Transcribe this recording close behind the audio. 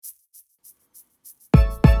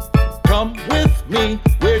Come with me,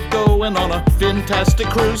 we're going on a fantastic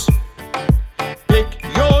cruise. Pick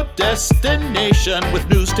your destination with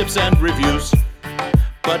news, tips, and reviews.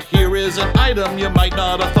 But here is an item you might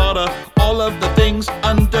not have thought of. All of the things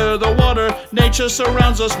under the water. Nature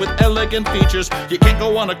surrounds us with elegant features. You can't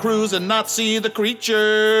go on a cruise and not see the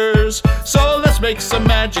creatures. So let's make some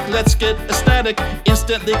magic, let's get ecstatic.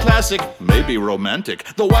 Instantly classic, maybe romantic.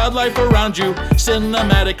 The wildlife around you,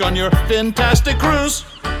 cinematic on your fantastic cruise.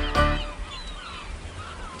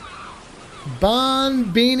 Bon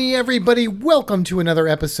Beanie, everybody. Welcome to another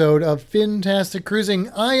episode of Fantastic Cruising.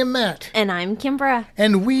 I am Matt. And I'm Kimbra.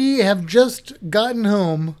 And we have just gotten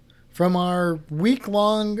home from our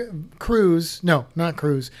week-long cruise, no, not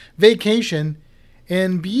cruise, vacation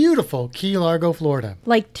in beautiful Key Largo, Florida.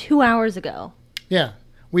 Like 2 hours ago. Yeah.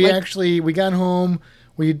 We got home,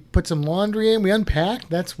 we put some laundry in, we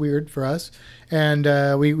unpacked, that's weird for us, and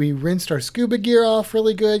we rinsed our scuba gear off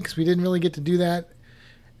really good because we didn't really get to do that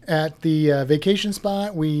at the vacation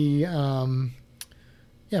spot. We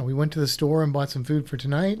went to the store and bought some food for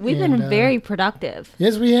tonight. We've been very productive.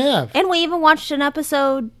 Yes, we have. And we even watched an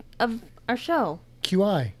episode of our show.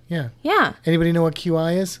 QI, yeah. Yeah. Anybody know what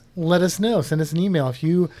QI is? Let us know. Send us an email if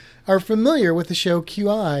you are familiar with the show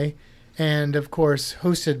QI, and of course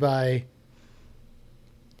hosted by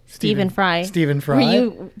Stephen Fry. Stephen Fry. Were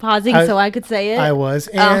you pausing so I could say it? I was.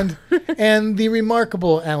 And and the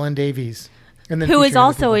remarkable Alan Davies. And then who is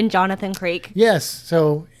also in Jonathan Creek. Yes.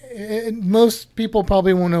 So most people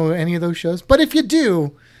probably won't know any of those shows. But if you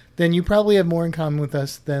do, then you probably have more in common with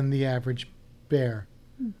us than the average bear.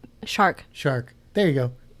 Shark. There you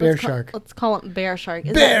go. Bear shark. Let's call it bear shark.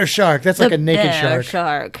 Bear shark. That's like a naked shark. Bear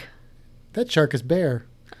shark. That shark is bare.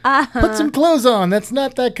 Put some clothes on. That's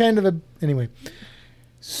not that kind of a... Anyway.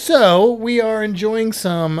 So we are enjoying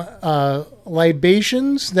some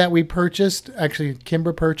libations that we purchased. Actually,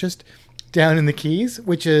 Kimbra purchased down in the Keys,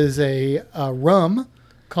 which is a rum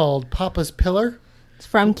called Papa's Pillar. It's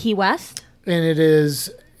from Key West. And it is,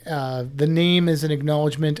 the name is an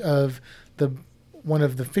acknowledgement of one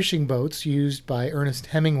of the fishing boats used by Ernest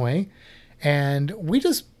Hemingway. And we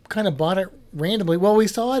just kind of bought it randomly. Well, we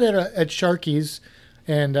saw it at Sharky's,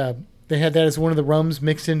 and they had that as one of the rums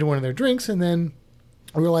mixed into one of their drinks. And then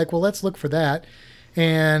we were like, well, let's look for that.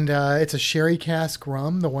 And it's a sherry cask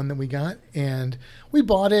rum, the one that we got. And we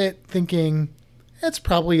bought it thinking it's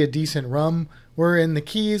probably a decent rum. We're in the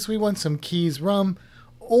Keys. We want some Keys rum.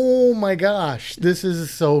 Oh my gosh, this is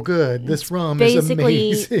so good. This rum is amazing.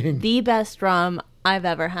 Basically the best rum I've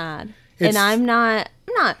ever had. And I'm not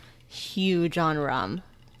huge on rum.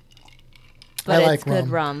 But it's good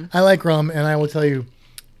rum. I like rum, and I will tell you,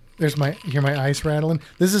 hear my ice rattling.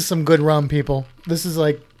 This is some good rum, people. This is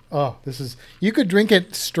like, you could drink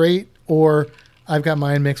it straight, or I've got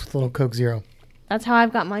mine mixed with a little Coke Zero. That's how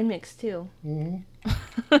I've got mine mixed too. Mm-hmm.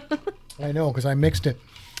 I know, because I mixed it.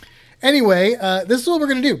 Anyway, this is what we're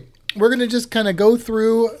going to do. We're going to just kind of go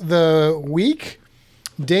through the week,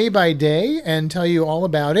 day by day, and tell you all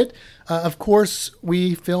about it. Of course,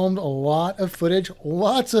 we filmed a lot of footage,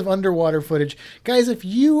 lots of underwater footage. Guys, if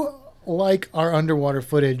you like our underwater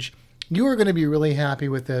footage, you are going to be really happy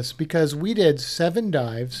with this because we did 7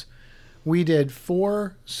 dives. We did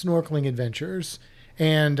 4 snorkeling adventures,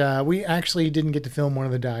 and we actually didn't get to film one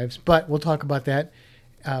of the dives, but we'll talk about that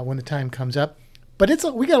when the time comes up. But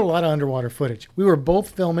we got a lot of underwater footage. We were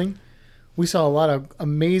both filming. We saw a lot of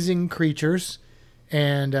amazing creatures.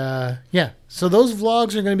 And so those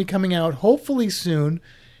vlogs are going to be coming out hopefully soon.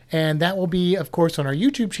 And that will be, of course, on our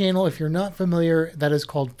YouTube channel. If you're not familiar, that is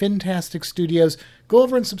called Fantastic Studios. Go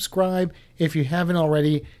over and subscribe if you haven't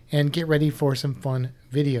already and get ready for some fun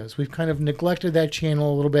videos. We've kind of neglected that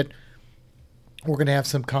channel a little bit. We're going to have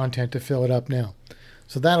some content to fill it up now.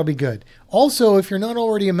 So that'll be good. Also, if you're not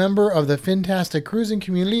already a member of the Fantastic Cruising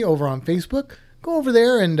community over on Facebook, go over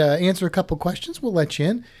there and answer a couple questions. We'll let you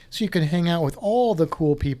in so you can hang out with all the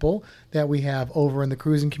cool people that we have over in the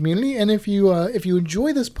cruising community. And if you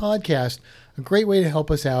enjoy this podcast, a great way to help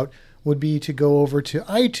us out would be to go over to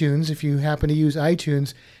iTunes, if you happen to use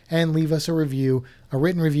iTunes, and leave us a review, a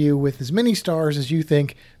written review with as many stars as you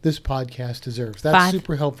think this podcast deserves. That's 5.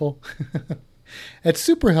 super helpful. It's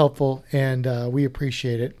super helpful, and we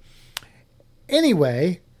appreciate it.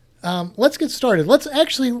 Anyway, let's get started. Let's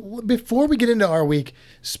actually, before we get into our week,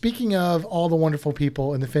 speaking of all the wonderful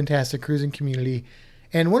people in the Fantastic Cruising community,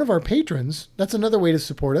 and one of our patrons, that's another way to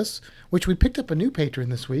support us, which we picked up a new patron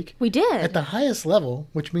this week. We did. At the highest level,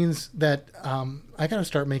 which means that I got to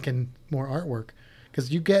start making more artwork.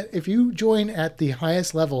 Because if you join at the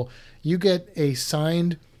highest level, you get a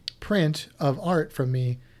signed print of art from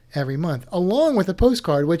me, every month, along with a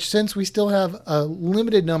postcard, which, since we still have a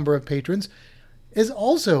limited number of patrons, is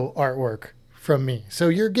also artwork from me. So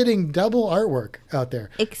you're getting double artwork out there.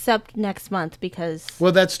 Except next month, because...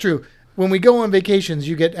 Well, that's true. When we go on vacations,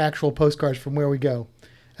 you get actual postcards from where we go.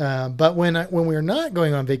 But when we're not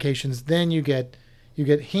going on vacations, then you get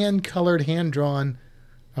hand-colored, hand-drawn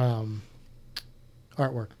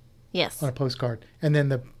artwork. Yes. On a postcard. And then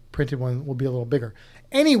the printed one will be a little bigger.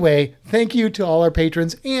 Anyway, thank you to all our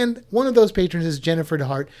patrons. And one of those patrons is Jennifer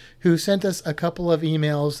DeHart, who sent us a couple of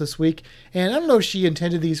emails this week. And I don't know if she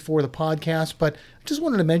intended these for the podcast, but I just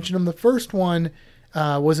wanted to mention them. The first one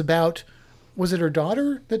was about, was it her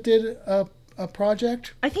daughter that did a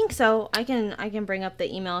project? I think so. I can bring up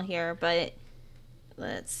the email here, but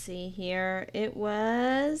let's see here. It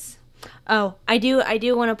was... Oh, I do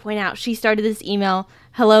want to point out, she started this email,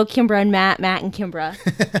 hello, Kimbra and Matt and Kimbra.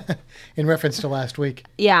 In reference to last week.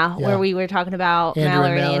 Yeah, where we were talking about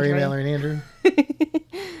Mallory and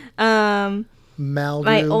Andrew.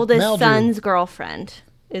 My oldest son's girlfriend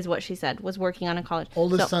is what she said, was working on a college.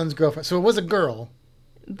 Son's girlfriend. So it was a girl.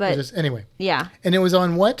 But anyway. Yeah. And it was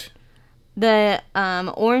on what? The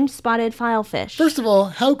orange spotted filefish. First of all,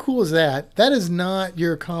 how cool is that? That is not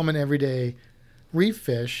your common everyday reef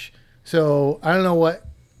fish. So I don't know what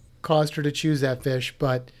caused her to choose that fish,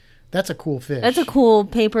 but that's a cool fish. That's a cool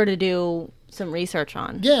paper to do some research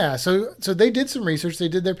on. Yeah, so they did some research. They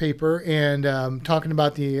did their paper and talking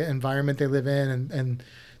about the environment they live in and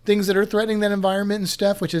things that are threatening that environment and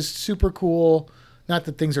stuff, which is super cool. Not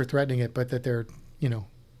that things are threatening it, but that they're,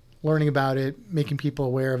 learning about it, making people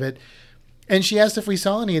aware of it. And she asked if we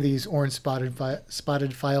saw any of these orange spotted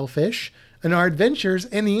filefish in our adventures,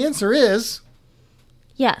 and the answer is...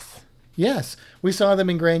 Yes. Yes. We saw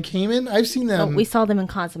them in Grand Cayman. I've seen them... Oh, we saw them in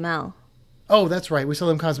Cozumel. Oh, that's right. We saw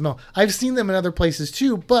them in Cozumel. I've seen them in other places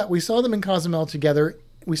too, but we saw them in Cozumel together.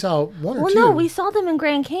 We saw one or two. Well, no, we saw them in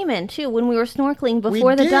Grand Cayman too when we were snorkeling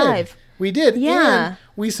before the dive. We did. Yeah. And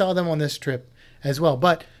we saw them on this trip as well.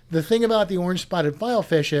 But the thing about the orange spotted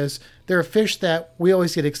filefish is they're a fish that we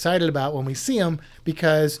always get excited about when we see them,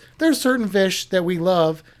 because there's certain fish that we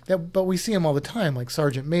love, but we see them all the time, like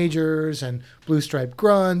Sergeant Majors and blue striped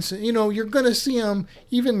grunts. You're going to see them,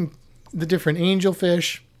 even the different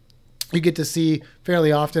angelfish you get to see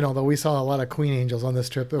fairly often, although we saw a lot of queen angels on this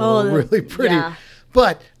trip that were really pretty. Yeah.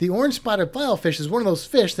 But the orange spotted filefish is one of those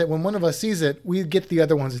fish that when one of us sees it, we get the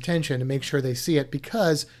other one's attention to make sure they see it,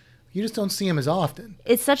 because you just don't see them as often.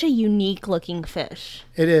 It's such a unique looking fish.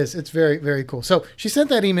 It is. It's very, very cool. So she sent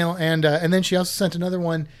that email, and then she also sent another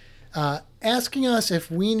one asking us if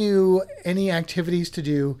we knew any activities to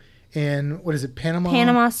do in, Panama?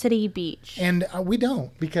 Panama City Beach. And we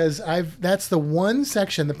don't, because that's the one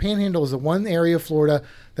section, the Panhandle is the one area of Florida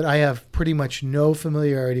that I have pretty much no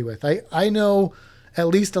familiarity with. I know at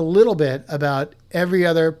least a little bit about every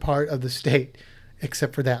other part of the state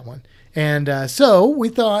except for that one. And so we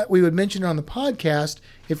thought we would mention it on the podcast.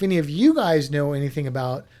 If any of you guys know anything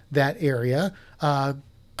about that area,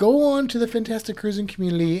 go on to the Fantastic Cruising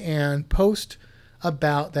community and post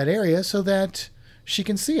about that area so that she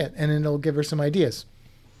can see it, and it'll give her some ideas.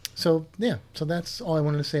 So, yeah, so that's all I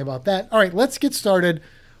wanted to say about that. All right, let's get started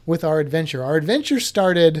with our adventure. Our adventure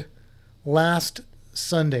started last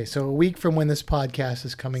Sunday, so a week from when this podcast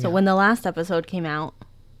is coming out. So when the last episode came out.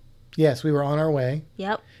 Yes, we were on our way.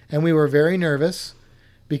 Yep. And we were very nervous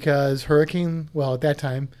because at that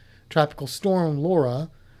time, Tropical Storm Laura,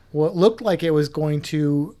 looked like it was going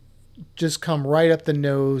to just come right up the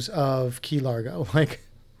nose of Key Largo, like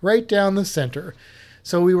right down the center.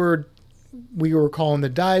 So we were calling the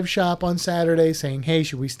dive shop on Saturday saying, hey,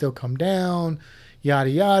 should we still come down? Yada,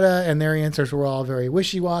 yada. And their answers were all very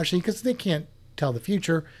wishy-washy because they can't tell the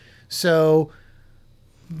future. So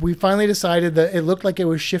we finally decided that it looked like it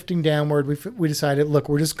was shifting downward. We decided, look,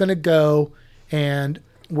 we're just going to go, and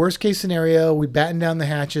worst case scenario, we batten down the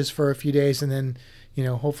hatches for a few days, and then,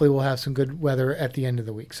 hopefully we'll have some good weather at the end of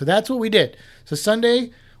the week. So that's what we did. So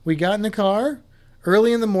Sunday, we got in the car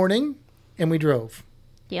early in the morning, and we drove.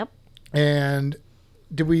 Yep. And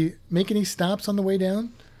did we make any stops on the way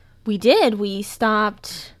down? We did. We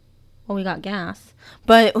stopped. Well, we got gas,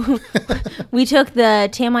 but we took the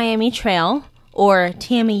Tamiami Trail, or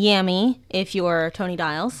Tammy if you're Tony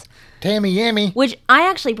Dials. Tammy, which I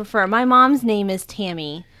actually prefer. My mom's name is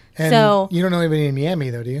Tammy, and so you don't know anybody named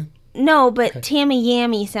Yami, though, do you? No, but okay.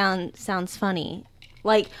 Tammy sounds funny.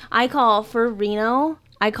 Like for Reno,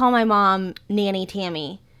 I call my mom Nanny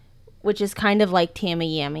Tammy, which is kind of like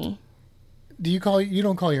Tammy Yammy. You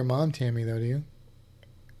don't call your mom Tammy, though, do you?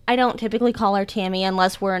 I don't typically call her Tammy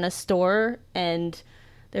unless we're in a store and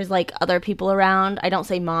there's like other people around, I don't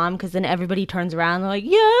say mom because then everybody turns around and they're like,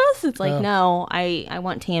 yes. It's like, no, I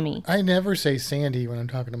want Tammy. I never say Sandy when I'm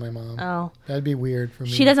talking to my mom. Oh. That'd be weird for me.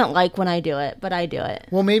 She doesn't like when I do it, but I do it.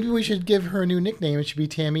 Well, maybe we should give her a new nickname. It should be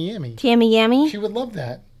Tammy Yammy. Tammy Yammy? She would love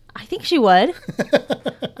that. I think she would.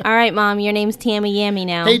 All right, Mom, your name's Tammy Yammy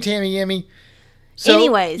now. Hey, Tammy Yammy. So,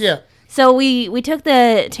 anyways. Yeah. So we took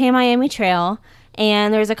the Tamiami Trail,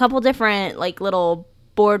 and there's a couple different like little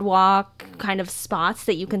boardwalk kind of spots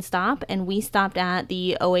that you can stop, and we stopped at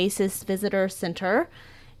the Oasis Visitor Center,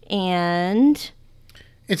 and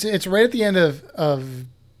it's right at the end of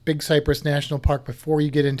Big Cypress National Park before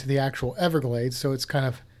you get into the actual Everglades, so it's kind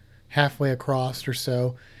of halfway across or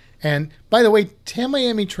so. And by the way,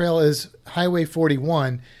 Tamiami Trail is Highway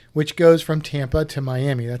 41, which goes from Tampa to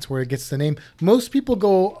Miami. That's where it gets the name. Most people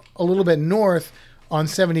go a little bit north on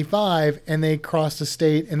 75 and they cross the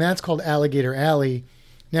state, and that's called Alligator Alley.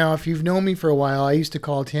 Now, if you've known me for a while, I used to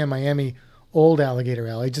call Tamiami Old Alligator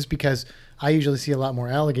Alley just because I usually see a lot more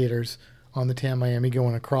alligators on the Tamiami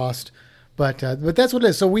going across. But that's what it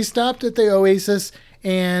is. So we stopped at the Oasis,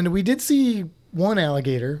 and we did see one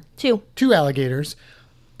alligator. two alligators.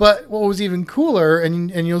 But what was even cooler, and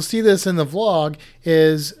you'll see this in the vlog,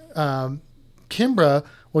 is Kimbra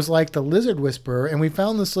was like the lizard whisperer, and we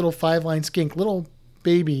found this little 5-line skink, little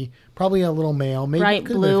baby, probably a little male. Maybe bright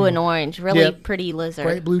blue and orange, really pretty lizard.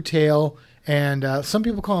 Bright blue tail, and some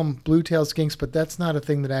people call them blue-tailed skinks, but that's not a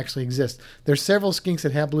thing that actually exists. There's several skinks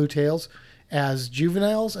that have blue tails as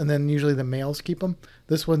juveniles, and then usually the males keep them.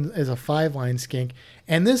 This one is a 5-line skink,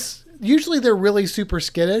 and this usually they're really super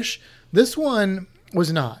skittish. This one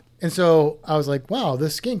was not. And so I was like, wow,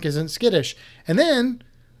 this skink isn't skittish. And then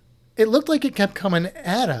it looked like it kept coming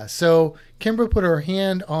at us. So Kimbra put her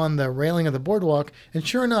hand on the railing of the boardwalk, and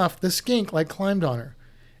sure enough, the skink like climbed on her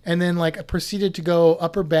and then like proceeded to go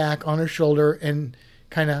up her back on her shoulder and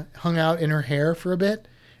kind of hung out in her hair for a bit.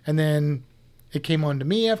 And then it came on to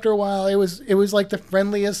me after a while. It was like the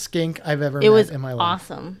friendliest skink I've ever met in my life.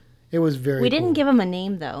 Awesome. It was very We didn't cool. give him a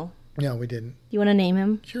name though. No, we didn't. You want to name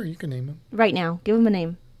him? Sure, you can name him. Right now. Give him a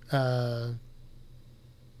name.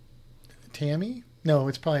 Tammy? No,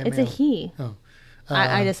 it's probably a It's male. a he. Oh.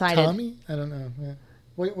 I decided. Tommy? I don't know. Yeah.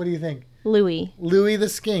 What do you think? Louis. Louis the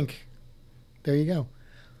skink. There you go.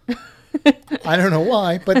 I don't know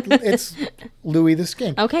why, but it's Louis the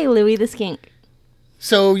skink. Okay, Louis the skink.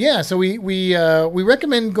 So yeah, so we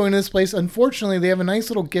recommend going to this place. Unfortunately, they have a nice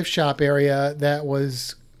little gift shop area that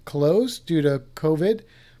was closed due to COVID,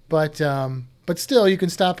 but still, you can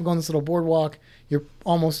stop and go on this little boardwalk. You're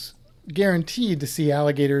almost guaranteed to see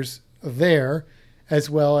alligators there, as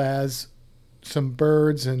well as some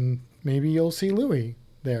birds, and maybe you'll see Louis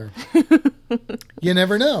there. You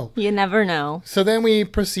never know. You never know. So then we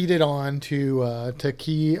proceeded on to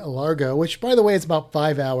Key Largo, which, by the way, is about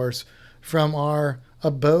 5 hours from our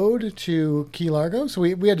abode to Key Largo. So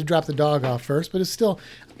we had to drop the dog off first, but it's still,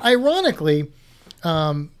 ironically,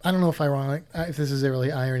 I don't know if this is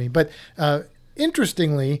really irony, but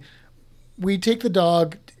interestingly, we take the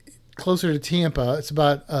dog closer to Tampa. It's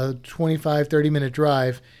about a 25, 30-minute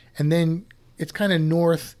drive, and then it's kind of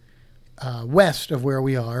north west of where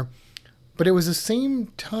we are. But it was the same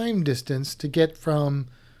time distance to get from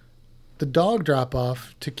the dog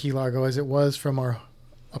drop-off to Key Largo as it was from our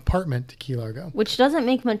apartment to Key Largo. Which doesn't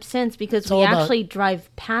make much sense because we actually drive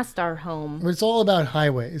past our home. It's all about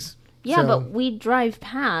highways. Yeah, so, but we drive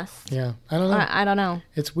past. Yeah, I don't know. I don't know.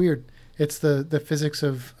 It's weird. It's the physics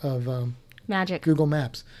of Magic. Google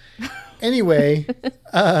Maps. Anyway,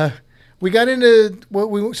 we got into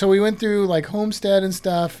we went through like Homestead and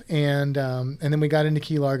stuff, and then we got into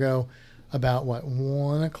Key Largo about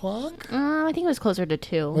 1 o'clock? I think it was closer to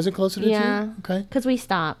 2. Was it closer to 2? Yeah. Okay. Because we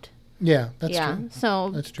stopped. Yeah, that's true.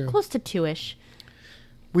 So that's true. Close to 2-ish.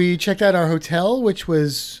 We checked out our hotel, which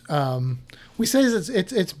was we say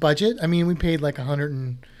it's budget. I mean, we paid like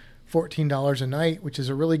 $114 a night, which is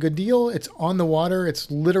a really good deal. It's on the water. It's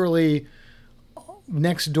literally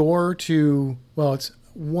next door to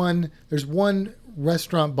there's one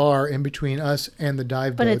restaurant bar in between us and the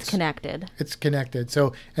dive boats. But it's connected. It's connected.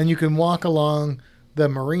 So, and you can walk along the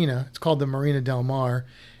marina. It's called the Marina Del Mar.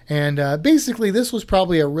 And basically, this was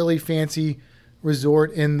probably a really fancy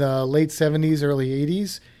resort in the late 70s, early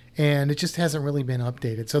 80s. And it just hasn't really been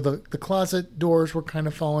updated. So the closet doors were kind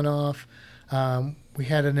of falling off. We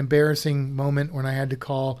had an embarrassing moment when I had to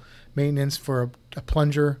call maintenance for a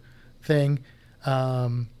plunger thing.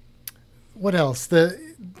 What else? The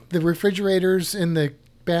refrigerators in the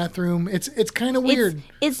bathroom. It's kind of weird.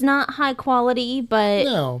 It's not high quality, but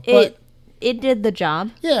it did the job.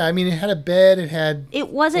 Yeah, I mean, it had a bed. It had it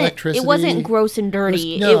wasn't electricity. It wasn't gross and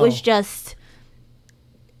dirty. It was just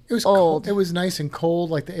It was old. It was nice and cold.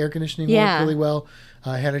 Like the air conditioning Yeah. worked really well.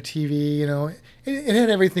 I had a TV. You know, it had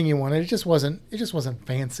everything you wanted. It just wasn't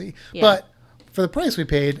fancy. Yeah. But for the price we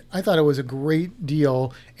paid, I thought it was a great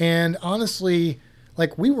deal. And honestly,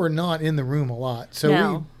 like we were not in the room a lot, so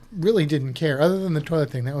No. we really didn't care. Other than the toilet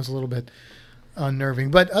thing, that was a little bit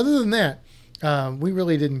unnerving. But other than that, we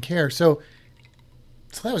really didn't care. So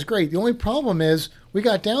that was great. The only problem is we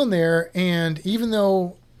got down there, and even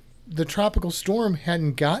though the tropical storm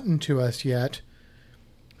hadn't gotten to us yet,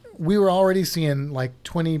 we were already seeing like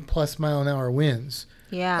 20 plus mile an hour winds,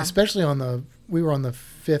 Yeah. especially we were on the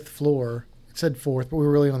 5th floor. It said 4th, but we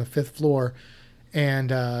were really on the 5th floor,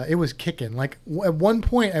 and it was kicking. Like at one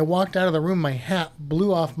point I walked out of the room, my hat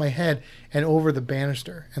blew off my head and over the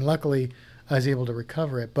banister, and luckily I was able to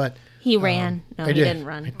recover it. But He ran. No, I he did. didn't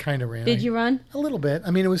run. I kind of ran. Did you run? A little bit.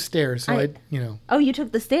 I mean, it was stairs, so I. Oh, you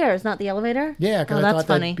took the stairs, not the elevator? Yeah, because Oh, I that's thought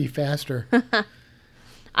funny. that'd be faster.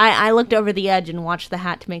 I looked over the edge and watched the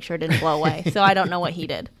hat to make sure it didn't blow away. So I don't know what he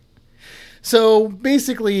did. So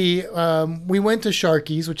basically, we went to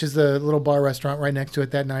Sharky's, which is the little bar restaurant right next to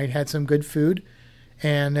it that night, had some good food,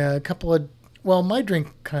 and a couple of, well, my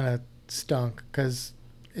drink kind of stunk because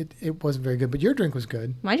it wasn't very good, but your drink was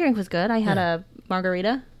good. My drink was good. I had Yeah. a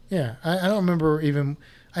margarita. Yeah, I don't remember even,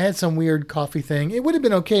 I had some weird coffee thing. It would have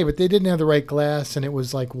been okay, but they didn't have the right glass, and it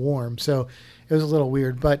was like warm, so it was a little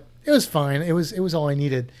weird, but it was fine. It was all I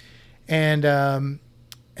needed. And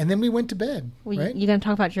then we went to bed, Well, right? You going to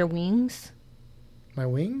talk about your wings? My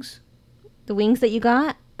wings? The wings that you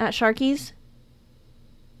got at Sharky's?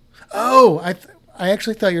 Oh, I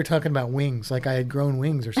actually thought you were talking about wings, like I had grown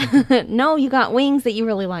wings or something. No, you got wings that you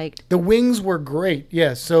really liked. The wings were great,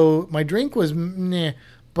 yes. So my drink was meh,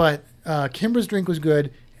 but Kimbra's drink was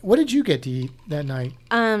good. What did you get to eat that night?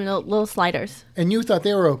 No, little sliders. And you thought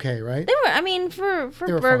they were okay, right? They were. I mean, for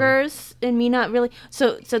They were burgers and me not really.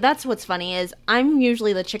 So that's what's funny is I'm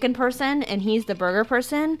usually the chicken person and he's the burger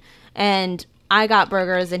person, and I got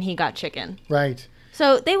burgers and he got chicken. Right.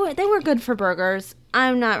 So they were good for burgers.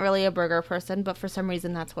 I'm not really a burger person, but for some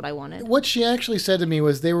reason that's what I wanted. What she actually said to me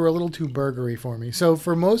was they were a little too burgery for me. So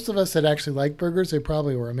for most of us that actually like burgers, they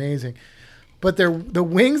probably were amazing. But the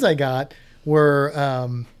wings I got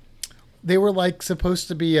were they were like supposed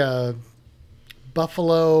to be a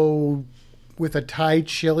buffalo with a Thai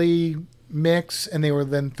chili mix, and they were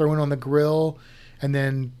then thrown on the grill, and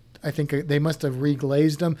then I think they must have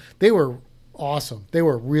reglazed them. They were awesome. They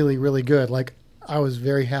were really, really good. Like, I was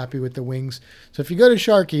very happy with the wings. So if you go to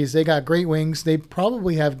Sharky's, they got great wings. They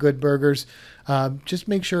probably have good burgers. Just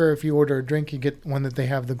make sure if you order a drink, you get one that they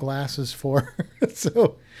have the glasses for.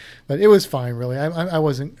 So, but it was fine, really.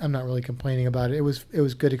 I'm not really complaining about it. It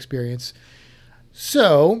was good experience.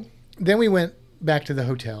 So then we went back to the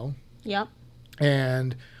hotel, Yep.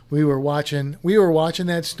 and we were watching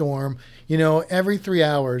that storm. You know, every 3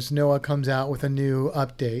 hours, NOAA comes out with a new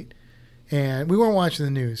update. And we weren't watching the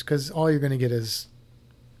news because all you're going to get is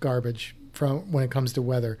garbage from when it comes to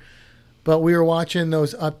weather. But we were watching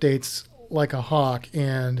those updates like a hawk,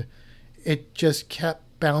 and it just kept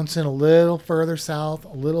bouncing a little further south,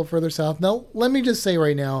 a little further south. Now, let me just say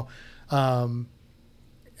right now,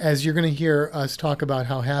 as you're going to hear us talk about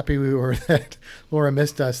how happy we were that Laura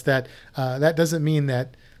missed us, that doesn't mean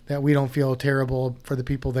that we don't feel terrible for the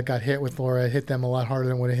people that got hit with Laura. It hit them a lot harder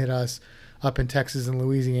than what it hit us up in Texas and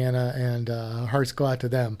Louisiana, and hearts go out to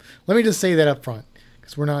them. Let me just say that up front,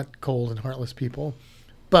 because we're not cold and heartless people.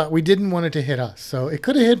 But we didn't want it to hit us. So it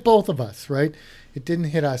could have hit both of us, right? It didn't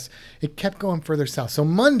hit us. It kept going further south. So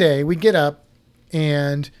Monday, we get up,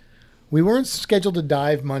 and we weren't scheduled to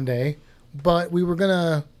dive Monday, but we were going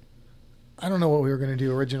to, I don't know what we were going to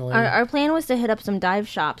do originally. Our plan was to hit up some dive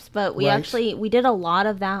shops, but we Right. we did a lot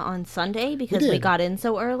of that on Sunday because we did. got in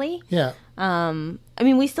so early. Yeah. I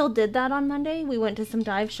mean, we still did that on Monday. We went to some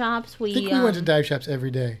dive shops. I think we went to dive shops every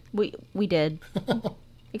day. We did,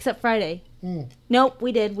 except Friday. Mm. Nope,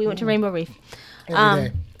 we did. We went to Rainbow Reef. Every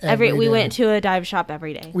day. We day. went to a dive shop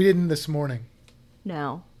every day. We didn't this morning.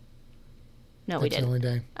 No, we That's the didn't. only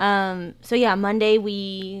day. So yeah, Monday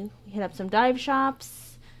we hit up some dive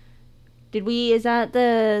shops. Did we? Is that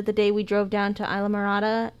the day we drove down to Isla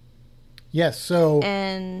Mirada? Yes. So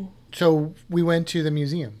And we went to the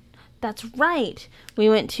museum. that's right. We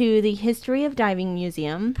went to the History of Diving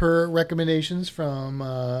Museum. Per recommendations from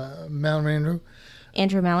Mount Andrew.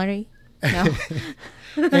 Andrew Mallory. No.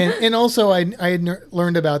 and also I had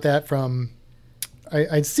learned about that from,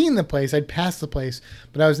 I'd seen the place, I'd passed the place,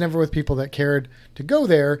 but I was never with people that cared to go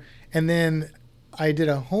there. And then I did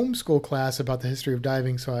a homeschool class about the history of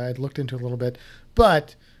diving, so I had looked into it a little bit.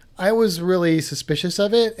 But I was really suspicious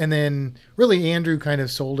of it, and then really Andrew kind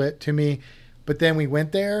of sold it to me. But then we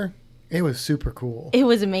went there. It was super cool. It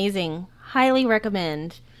was amazing. Highly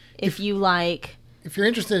recommend if you like. If you're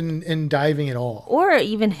interested in diving at all. Or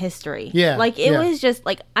even history. Yeah. Like, it was just,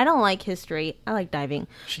 like, I don't like history. I like diving.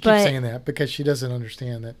 She keeps saying that because she doesn't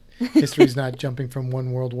understand that history's not jumping from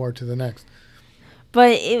one world war to the next.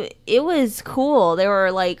 But it was cool. There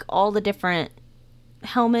were, like, all the different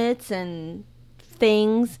helmets and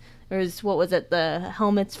things. There's, what was it, the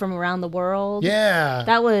helmets from around the world? Yeah.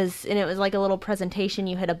 And it was like a little presentation.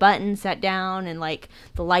 You hit a button, sat down, and like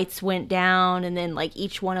the lights went down, and then like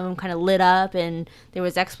each one of them kind of lit up, and there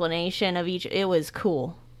was explanation of each. It was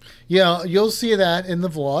cool. Yeah, you'll see that in the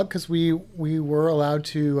vlog because we were allowed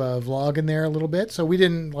to vlog in there a little bit. So we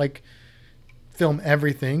didn't like film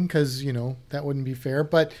everything because, that wouldn't be fair.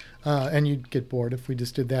 But, and you'd get bored if we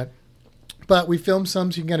just did that. But we filmed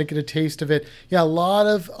some, so you can kind of get a taste of it. Yeah, a lot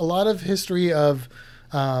of history of.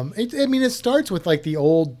 It starts with like the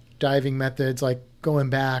old diving methods, like going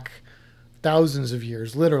back thousands of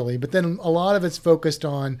years, literally. But then a lot of it's focused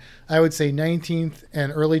on, I would say, 19th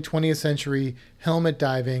and early 20th century helmet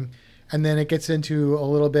diving, and then it gets into a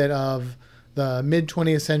little bit of the mid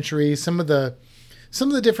 20th century. Some of the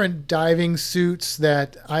different diving suits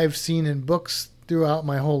that I've seen in books throughout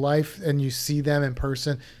my whole life, and you see them in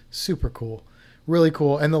person. Super cool, really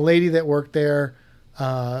cool. And the lady that worked there,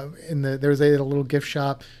 there was a little gift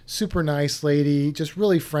shop. Super nice lady, just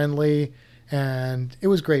really friendly, and it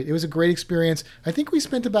was great. It was a great experience. I think we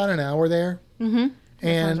spent about an hour there, and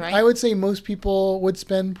right. I would say most people would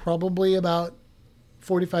spend probably about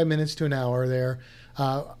 45 minutes to an hour there.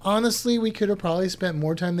 Honestly, we could have probably spent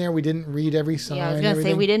more time there. We didn't read every sign. Yeah, I was going to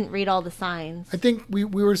say we didn't read all the signs. I think we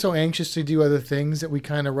were so anxious to do other things that we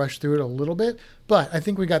kind of rushed through it a little bit, but I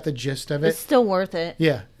think we got the gist of it. It's still worth it.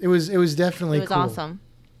 Yeah, it was definitely It was cool. awesome.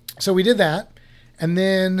 So we did that, and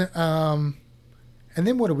then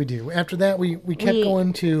what did we do? After that, we kept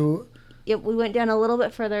going to... Yep, we went down a little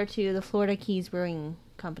bit further to the Florida Keys Brewing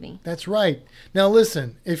Company. That's right. Now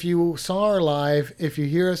listen, if you saw our live, if you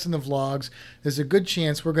hear us in the vlogs, there's a good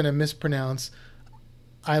chance we're going to mispronounce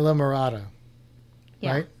Isla Morada.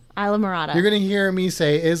 Yeah. Right? Isla Morada. You're going to hear me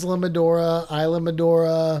say Isla Medora, Isla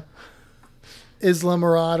Medora, Isla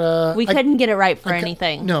Morada. We couldn't get it right for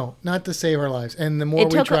anything. No, not to save our lives. And the more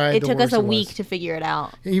we tried, it the took worse us a it was. week to figure it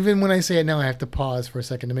out. Even when I say it now, I have to pause for a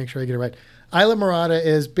second to make sure I get it right. Isla Morada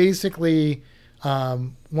is basically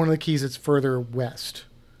one of the keys that's further west.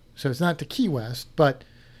 So it's not to Key West, but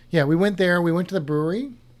yeah, we went there. We went to the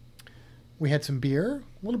brewery. We had some beer,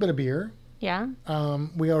 a little bit of beer. Yeah.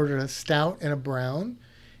 We ordered a stout and a brown,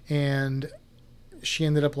 and she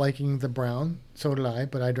ended up liking the brown. So did I,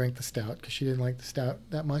 but I drank the stout because she didn't like the stout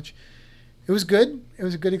that much. It was good. It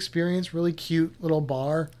was a good experience. Really cute little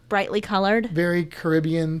bar. Brightly colored. Very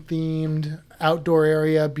Caribbean themed, outdoor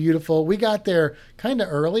area, beautiful. We got there kind of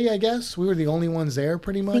early, I guess. We were the only ones there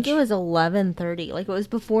pretty much. I think it was 11:30. Like, it was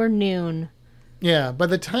before noon. Yeah, by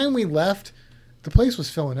the time we left, the place was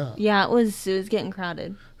filling up. Yeah, it was getting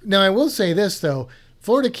crowded. Now, I will say this, though.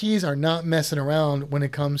 Florida Keys are not messing around when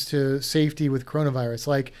it comes to safety with coronavirus.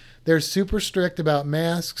 Like, they're super strict about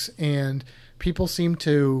masks, and people seem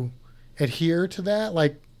to adhere to that.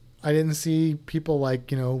 Like, I didn't see people,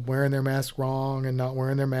 like, wearing their mask wrong and not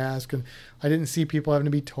wearing their mask. And I didn't see people having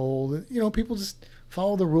to be told. People just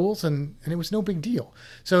follow the rules, and it was no big deal.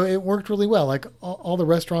 So it worked really well. Like, all the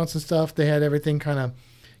restaurants and stuff, they had everything kind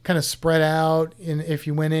of spread out if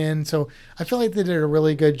you went in. So I felt like they did a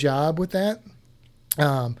really good job with that.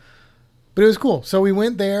 But it was cool. So we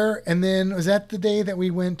went there, and then was that the day that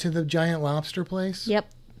we went to the giant lobster place? Yep.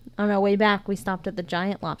 On our way back, we stopped at the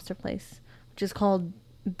giant lobster place, which is called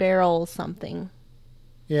Barrel something.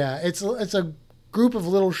 Yeah, it's a group of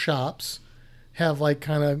little shops, have like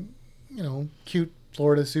kind of, cute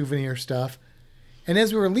Florida souvenir stuff. And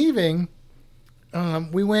as we were leaving,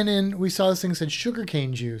 we went in, we saw this thing that said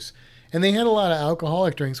sugarcane juice. And they had a lot of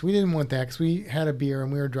alcoholic drinks. We didn't want that because we had a beer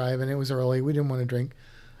and we were driving. It was early. We didn't want to drink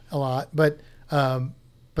a lot. But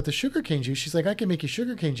the sugarcane juice, she's like, I can make you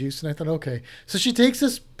sugarcane juice. And I thought, okay. So she takes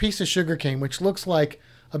this piece of sugarcane, which looks like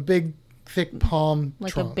a big, thick palm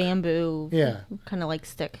like trunk. a bamboo. Yeah. Kind of like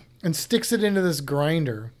stick. And sticks it into this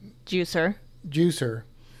grinder. Juicer.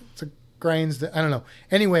 It's a grinds. I don't know.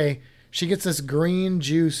 Anyway, she gets this green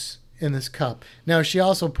juice in this cup. Now, she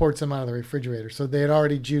also poured some out of the refrigerator, so they had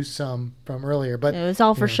already juiced some from earlier. But it was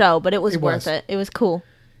all for show, but it was worth it. It was cool.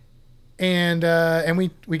 And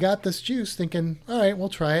we got this juice thinking, all right, we'll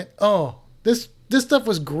try it. Oh, this stuff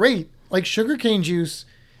was great. Like, sugarcane juice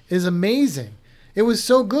is amazing. It was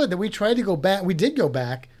so good that we tried to go back. We did go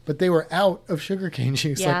back, but they were out of sugarcane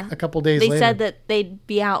juice Yeah. like a couple days They later. said that they'd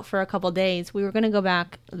be out for a couple days. We were going to go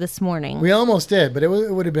back this morning. We almost did, but it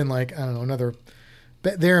would have been like, I don't know, another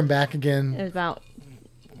there and back again It was about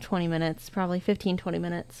 20 minutes, probably 15, 20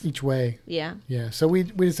 minutes. each way. Yeah. Yeah, so we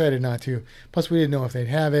decided not to. Plus, we didn't know if they'd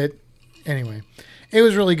have it. Anyway, it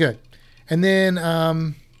was really good. And then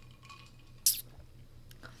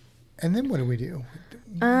what did we do?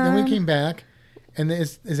 Then we came back, and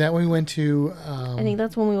is that when we went to? I think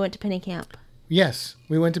that's when we went to Penny Camp. Yes,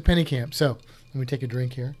 we went to Penny Camp. So let me take a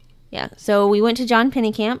drink here. Yeah. So we went to John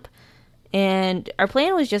Penny Camp, and our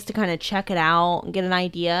plan was just to kind of check it out and get an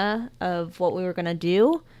idea of what we were going to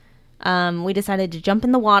do. We decided to jump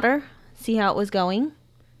in the water, see how it was going,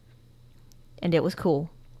 and it was cool.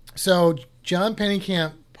 So John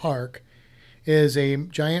Pennycamp Park is a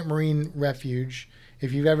giant marine refuge.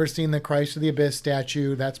 If you've ever seen the Christ of the Abyss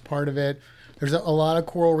statue, that's part of it. There's a lot of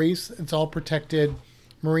coral reefs. It's all protected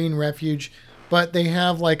marine refuge. But they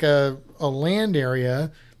have like a land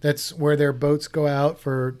area that's where their boats go out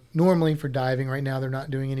normally for diving. Right now they're not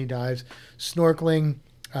doing any dives. Snorkeling,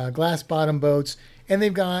 glass bottom boats. And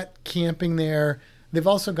they've got camping there. They've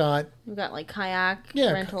also got We've got like kayak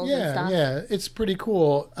rentals and stuff. Yeah, it's pretty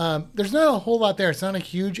cool. There's not a whole lot there. It's not a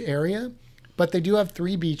huge area, but they do have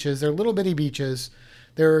 3 beaches. They're little bitty beaches.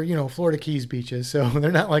 They're, Florida Keys beaches, so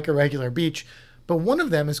they're not like a regular beach. But one of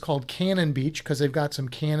them is called Cannon Beach because they've got some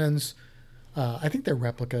cannons. I think they're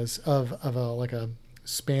replicas of a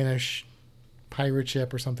Spanish pirate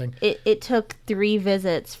ship or something. It took 3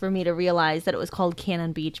 visits for me to realize that it was called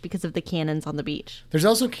Cannon Beach because of the cannons on the beach. There's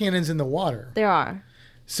also cannons in the water. There are.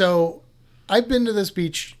 So I've been to this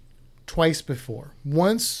beach twice before.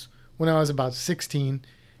 Once when I was about 16,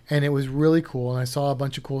 and it was really cool, and I saw a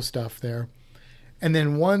bunch of cool stuff there. And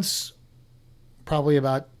then once, probably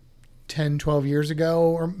about 10, 12 years ago,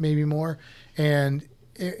 or maybe more, and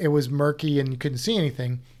it was murky and you couldn't see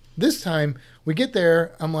anything. This time, we get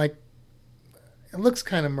there, I'm like, it looks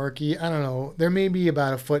kind of murky. I don't know. There may be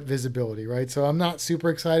about a foot visibility, right? So I'm not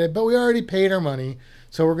super excited, but we already paid our money,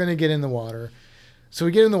 so we're going to get in the water. So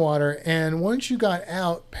we get in the water, and once you got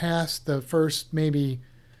out past the first maybe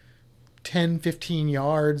 10, 15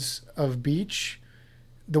 yards of beach,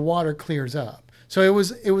 the water clears up. So it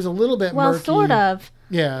was a little bit murky. Well, sort of.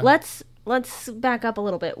 Yeah. Let's back up a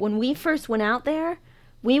little bit. When we first went out there,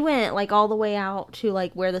 we went like all the way out to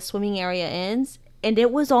like where the swimming area ends, and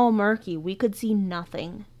it was all murky. We could see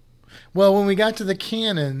nothing. Well, when we got to the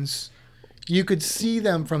cannons, you could see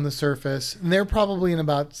them from the surface, and they're probably in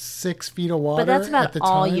about 6 feet of water. But that's at about the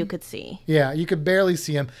all time. you could see. Yeah, you could barely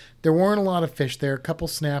see them. There weren't a lot of fish there. A couple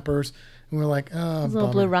snappers, and we're like, oh, Those little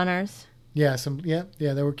bummer. blue runners. Yeah,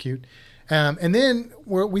 they were cute. And then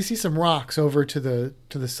we see some rocks over to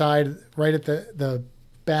the side, right at the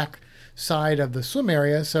back side of the swim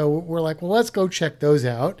area. So we're like, well, let's go check those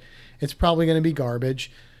out. It's probably going to be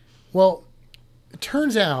garbage. Well, it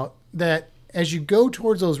turns out that as you go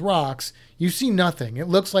towards those rocks, you see nothing. It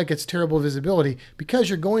looks like it's terrible visibility because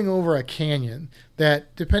you're going over a canyon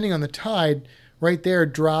that, depending on the tide, right there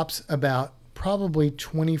drops about probably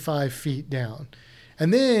 25 feet down.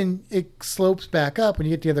 And then it slopes back up when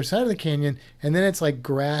you get to the other side of the canyon, and then it's like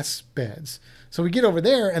grass beds. So we get over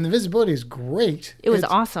there, and the visibility is great. It's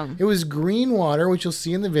awesome. It was green water, which you'll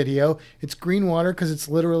see in the video. It's green water because it's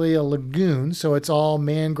literally a lagoon, so it's all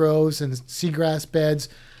mangroves and seagrass beds.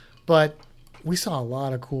 But we saw a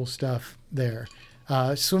lot of cool stuff there.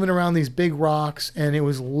 Swimming around these big rocks, and it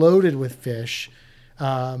was loaded with fish.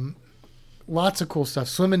 Lots of cool stuff.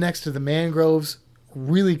 Swimming next to the mangroves,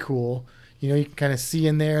 really cool. You can kind of see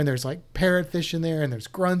in there, and there's like parrotfish in there, and there's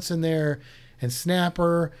grunts in there, and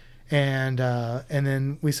snapper, and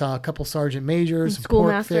then we saw a couple sergeant majors, some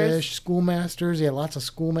porkfish, schoolmasters. Yeah, lots of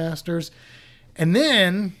schoolmasters, and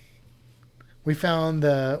then we found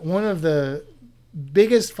one of the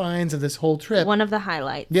biggest finds of this whole trip. One of the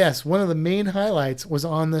highlights. Yes, one of the main highlights was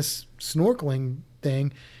on this snorkeling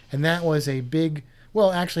thing, and that was a big.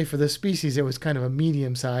 Well, actually, for this species, it was kind of a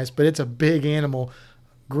medium size, but it's a big animal.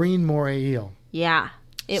 Green moray eel. Yeah,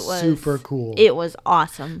 it was super cool. It was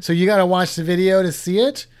awesome. So you got to watch the video to see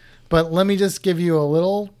it, but let me just give you a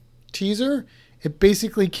little teaser. It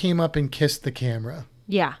basically came up and kissed the camera.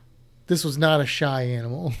 Yeah. This was not a shy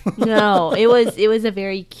animal. No, it was a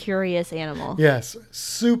very curious animal. Yes,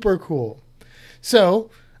 super cool.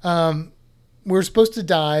 So we're supposed to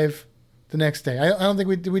dive the next day. I don't think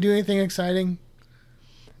did we do anything exciting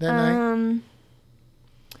that night?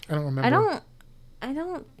 I don't remember. I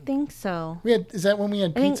don't think so. Is that when we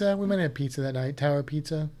had pizza? We might have had pizza that night. Tower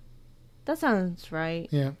Pizza. That sounds right.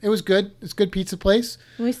 Yeah, it was good. It's a good pizza place.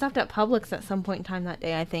 We stopped at Publix at some point in time that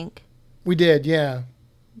day, I think. We did, yeah.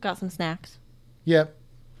 got some snacks. Yep.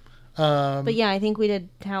 But yeah, I think we did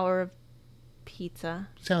Tower of Pizza.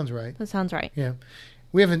 Sounds right. That sounds right. Yeah.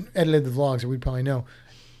 We haven't edited the vlogs, or we'd probably know.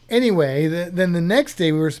 Anyway, then the next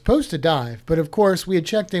day we were supposed to dive, but of course we had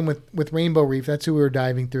checked in with Rainbow Reef. That's who we were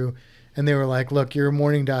diving through, and they were like, "Look, your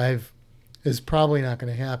morning dive is probably not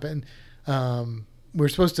going to happen. We're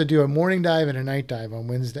supposed to do a morning dive and a night dive on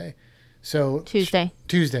Wednesday, so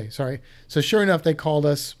Tuesday, sorry. So sure enough, they called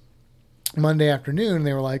us Monday afternoon, and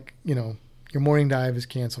they were like, your morning dive is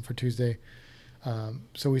canceled for Tuesday.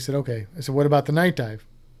 So we said, okay. I said, what about the night dive?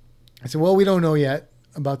 I said, well, we don't know yet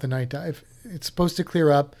about the night dive. It's supposed to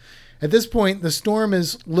clear up. At this point, the storm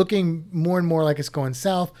is looking more and more like it's going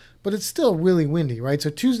south, but it's still really windy, right? So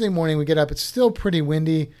Tuesday morning we get up, it's still pretty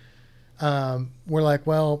windy. We're like,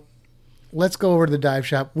 well, let's go over to the dive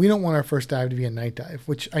shop. We don't want our first dive to be a night dive,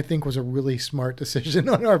 which I think was a really smart decision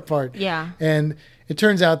on our part. Yeah. And it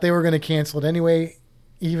turns out they were going to cancel it anyway,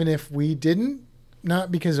 even if we didn't,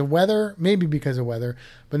 not because of weather, maybe because of weather,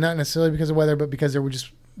 but not necessarily because of weather, but because there were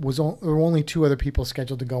only 2 other people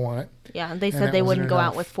scheduled to go on it. Yeah, they said they wouldn't go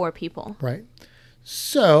out with 4 people. Right.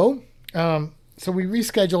 So, so we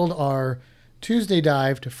rescheduled our Tuesday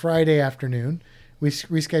dive to Friday afternoon. We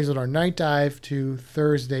rescheduled our night dive to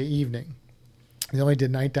Thursday evening. We only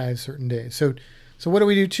did night dives certain days. So what do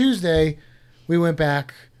we do Tuesday? We went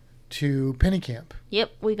back to Penny Camp.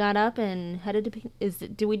 Yep, we got up and headed to...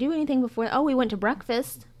 Did we do anything before? Oh, we went to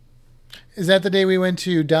breakfast. Is that the day we went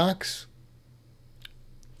to Doc's?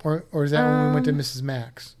 Or is that when we went to Mrs.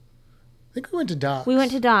 Max? I think we went to Doc's. We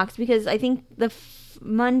went to Doc's because I think the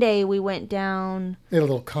Monday we went down... They had a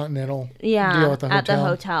little continental deal at the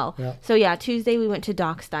hotel. Yeah. So yeah, Tuesday we went to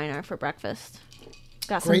Doc's Diner for breakfast.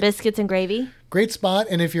 Got some biscuits and gravy. Great spot,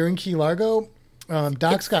 and if you're in Key Largo,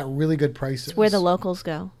 Doc's got really good prices. It's where the locals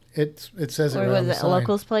go. It says it or right on the was it sign. a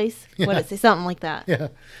locals place? Yeah. What did it say? Something like that. Yeah.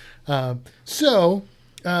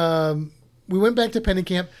 We went back to Penny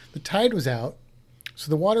Camp. The tide was out, so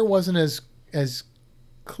the water wasn't as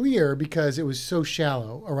clear because it was so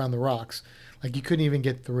shallow around the rocks. Like you couldn't even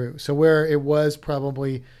get through. So where it was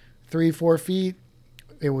probably 3-4 feet,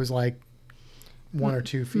 it was like 1 or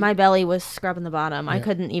 2 feet. My belly was scrubbing the bottom. Yeah. I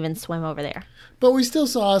couldn't even swim over there. But we still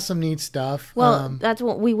saw some neat stuff. Well, that's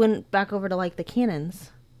what we went back over to like the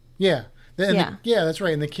cannons. Yeah. That's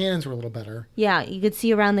right. And the cannons were a little better. Yeah, you could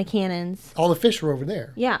see around the cannons. All the fish were over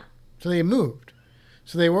there. Yeah. So they moved.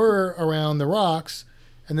 So they were around the rocks,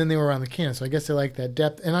 and then they were around the cannons. So I guess they like that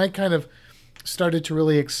depth. And I kind of started to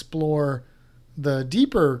really explore the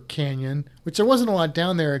deeper canyon, which there wasn't a lot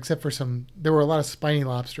down there except for there were a lot of spiny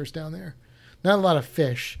lobsters down there. Not a lot of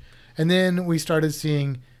fish. And then we started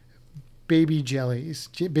seeing baby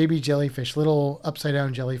jellyfish, little upside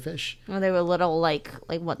down jellyfish. Oh, they were little, like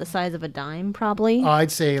what, the size of a dime, probably?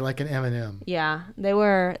 I'd say like an M&M. Yeah, they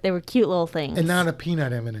were cute little things. And not a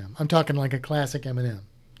peanut M&M. I'm talking like a classic M&M.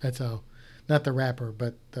 That's how, not the wrapper,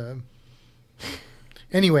 but the...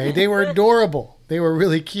 Anyway, they were adorable. They were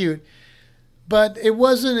really cute. But it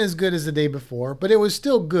wasn't as good as the day before, but it was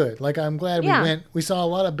still good. Like, I'm glad we went. We saw a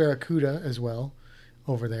lot of barracuda as well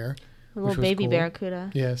over there. A little baby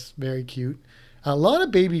barracuda. Yes, very cute. A lot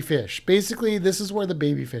of baby fish. Basically, this is where the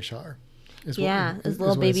baby fish are. Those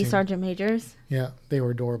little baby sergeant majors. Yeah, they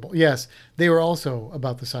were adorable. Yes, they were also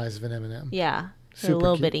about the size of an M&M. Yeah, they're a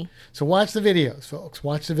little bitty. So watch the videos, folks.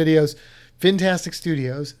 Watch the videos. Fantastic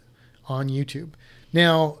Studios on YouTube.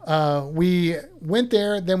 Now, we went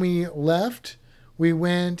there, then we left. We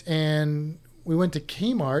went to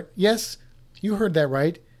Kmart. Yes, you heard that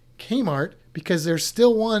right. Kmart, because there's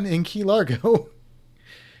still one in Key Largo.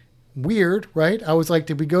 Weird, right? I was like,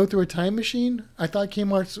 did we go through a time machine? I thought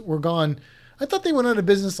Kmart's were gone. I thought they went out of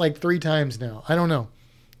business like 3 times now. I don't know.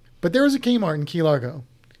 But there was a Kmart in Key Largo.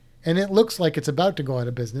 And it looks like it's about to go out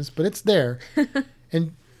of business, but it's there.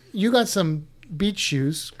 And you got some beach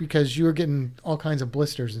shoes because you were getting all kinds of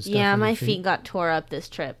blisters and stuff. Yeah, my feet got tore up this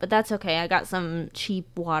trip, but that's okay. I got some cheap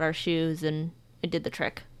water shoes and it did the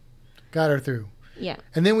trick. Got her through. Yeah.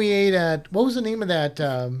 And then we ate at, what was the name of that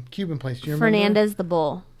Cuban place? Do you remember? Fernandez the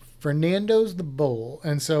Bull. Fernando's the Bull.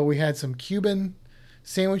 And so we had some Cuban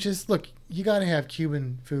sandwiches. Look, you got to have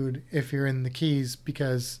Cuban food if you're in the Keys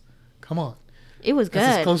because, come on. It was good.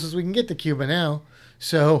 That's as close as we can get to Cuba now.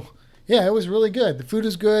 So, yeah, it was really good. The food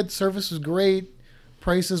was good. Service was great.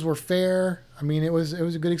 Prices were fair. I mean, it was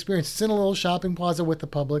a good experience. It's in a little shopping plaza with the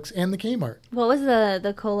Publix and the Kmart. What was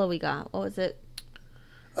the cola we got? What was it?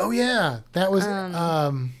 Oh, yeah. That was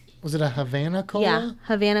it a Havana Cola? Yeah,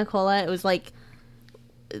 Havana Cola. It was like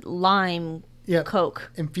lime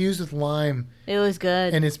Coke. Infused with lime. It was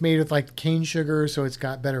good. And it's made with like cane sugar, so it's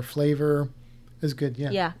got better flavor. It was good, yeah.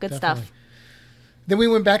 Yeah, good definitely. stuff. Then we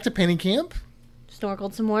went back to Penny Camp.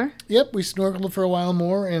 Snorkeled some more. Yep, we snorkeled for a while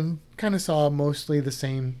more and kind of saw mostly the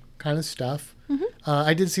same kind of stuff. Mm-hmm.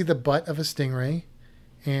 I did see the butt of a stingray,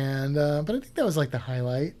 and but I think that was like the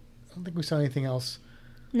highlight. I don't think we saw anything else.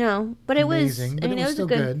 No, but it Amazing, was. but I mean, it it was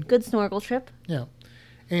was a still good snorkel trip. Yeah,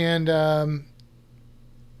 and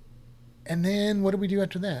then what did we do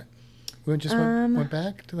after that? We just went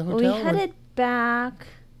back to the hotel. We headed back.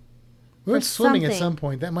 We went for swimming at something. some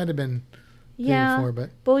point. That might have been the day Yeah, before,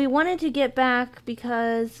 but we wanted to get back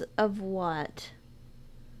because of what?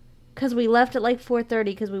 Because we left at like 4:30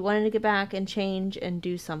 because we wanted to get back and change and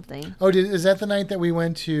do something. Oh, is that the night that we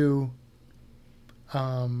went to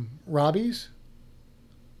Robbie's?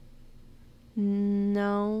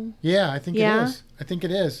 No. Yeah, I think Yeah? it is. I think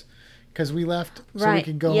it is. Because we left so we Right,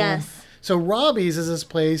 could go yes. home. So Robbie's is this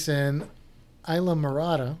place in Isla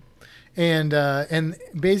Mirada. And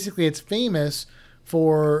basically it's famous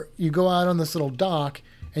for, you go out on this little dock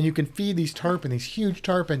and you can feed these tarpon, these huge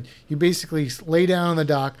tarpon. You basically lay down on the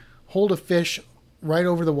dock, hold a fish right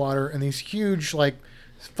over the water, and these huge, like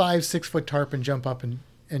 5-6 foot tarpon jump up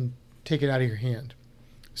and take it out of your hand.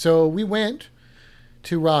 So we went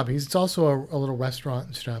to Robbie's. It's also a little restaurant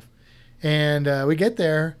and stuff. And we get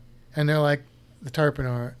there, and they're like, the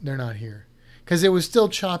tarpon they're not here. Because it was still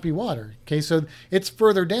choppy water. Okay, so it's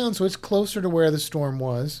further down, so it's closer to where the storm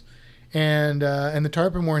was. And the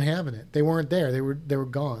tarpon weren't having it. They weren't there. They were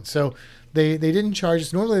gone. So they didn't charge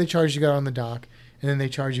us. Normally they charge you out on the dock, and then they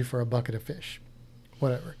charge you for a bucket of fish.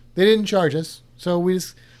 Whatever. They didn't charge us. So we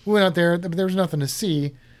went out there, but there was nothing to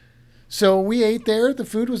see. So we ate there. The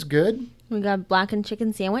food was good. We got a blackened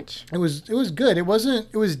chicken sandwich. It was good. It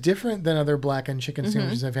was different than other blackened chicken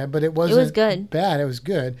sandwiches I've had, but it wasn't good. bad. It was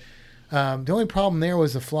good. The only problem there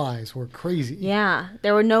was the flies were crazy. Yeah,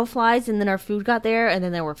 there were no flies, and then our food got there, and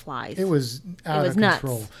then there were flies. It was out of nuts.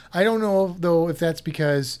 control. I don't know though if that's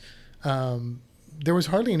because there was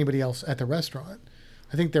hardly anybody else at the restaurant.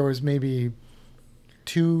 I think there was maybe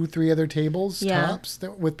 2-3 other tables tops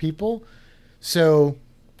with people. So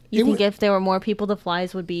you think if there were more people, the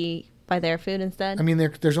flies would be by their food instead? I mean,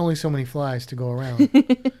 there's only so many flies to go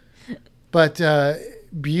around. But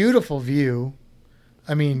beautiful view.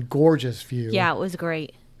 I mean, gorgeous view. Yeah, it was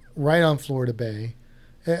great. Right on Florida Bay.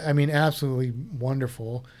 I mean, absolutely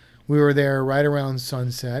wonderful. We were there right around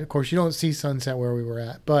sunset. Of course, you don't see sunset where we were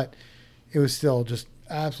at, but it was still just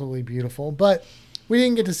absolutely beautiful. But we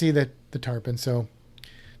didn't get to see the tarpon, so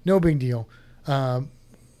no big deal.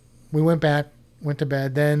 We went back, went to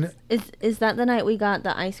bed. Then is that the night we got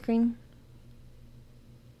the ice cream?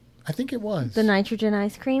 I think it was The nitrogen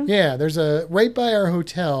ice cream? Yeah, there's a right by our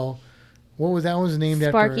hotel. What was that? Was named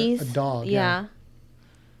Sparky's. after a dog. Yeah.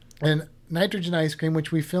 And nitrogen ice cream,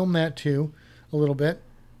 which we filmed that too a little bit,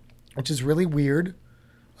 which is really weird.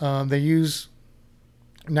 They use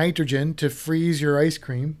nitrogen to freeze your ice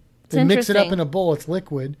cream. They mix it up in a bowl. It's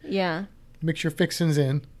liquid. Yeah. Mix your fixins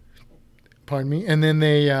in. Pardon me. And then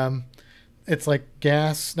they, it's like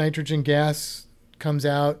gas, nitrogen gas comes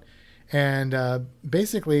out. And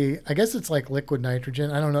basically, I guess it's like liquid nitrogen.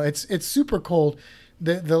 I don't know. It's super cold.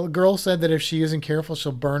 The girl said that if she isn't careful,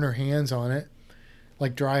 she'll burn her hands on it,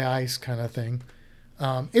 like dry ice kind of thing.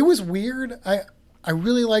 It was weird. I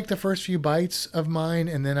really liked the first few bites of mine,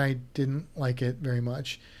 and then I didn't like it very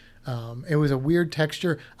much. It was a weird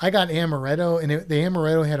texture. I got amaretto, and the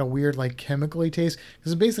amaretto had a weird, like, chemically taste. It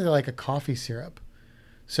was basically like a coffee syrup.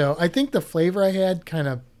 So I think the flavor I had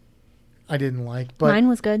I didn't like. But mine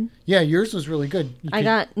was good. yeah, yours was really good. I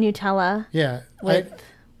got Nutella. Yeah. With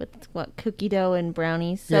what, cookie dough and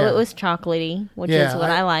brownies. So Yeah. it was chocolatey, which is what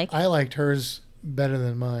I like. I liked hers better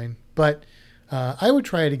than mine, but I would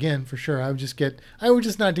try it again for sure. I would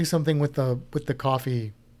just not do something with the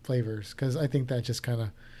coffee flavors, because I think that just kind of,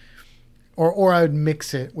 or I would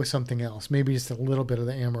mix it with something else. Maybe just a little bit of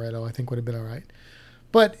the amaretto. I think would have been all right.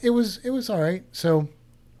 But it was all right. So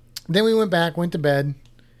then we went to bed,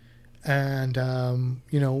 and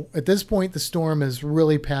at this point the storm is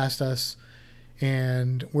really past us.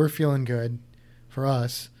 And we're feeling good for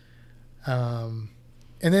us. And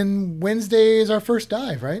then Wednesday is our first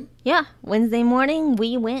dive, right? Yeah. Wednesday morning,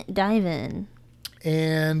 we went diving.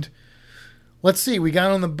 And let's see. We got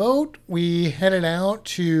on the boat. We headed out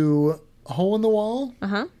to Hole in the Wall.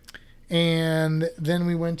 Uh-huh. And then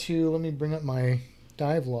we went to, let me bring up my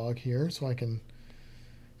dive log here so I can,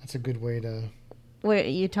 that's a good way to. Wait,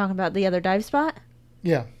 you talking about the other dive spot?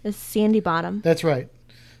 Yeah. It's Sandy Bottom. That's right.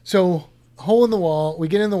 So Hole in the Wall, we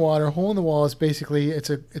get in the water. Hole in the Wall is basically, it's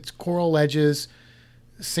coral ledges,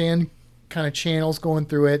 sand kind of channels going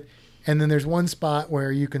through it, and then there's one spot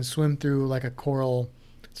where you can swim through like a coral.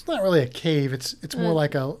 It's not really a cave. It's more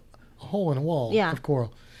like a hole in a wall Yeah. of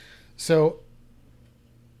coral. So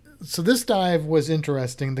this dive was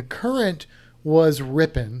interesting. The current was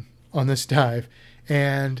ripping on this dive,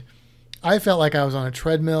 and I felt like I was on a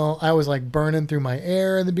treadmill. I was like burning through my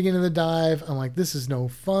air in the beginning of the dive. I'm like, this is no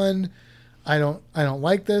fun. I don't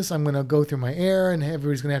like this. I'm going to go through my air and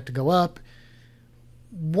everybody's going to have to go up.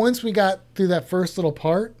 Once we got through that first little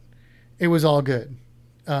part, it was all good.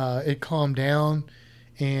 It calmed down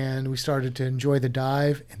and we started to enjoy the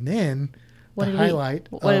dive. And then What the did highlight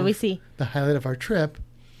What did we see? The highlight of our trip,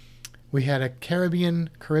 we had a Caribbean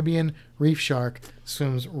reef shark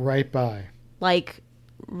swims right by. Like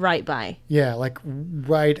right by. Yeah, like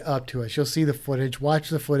right up to us. You'll see the footage. Watch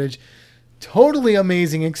the footage. Totally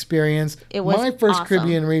amazing experience. It was my first awesome.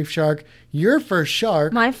 Caribbean reef shark. Your first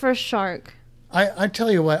shark. My first shark. I tell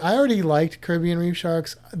you what, I already liked Caribbean reef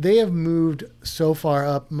sharks. They have moved so far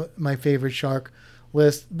up my favorite shark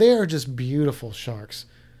list. They are just beautiful sharks.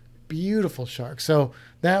 Beautiful sharks. So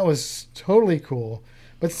that was totally cool.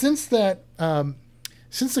 But since the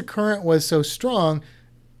current was so strong,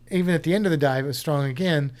 even at the end of the dive, it was strong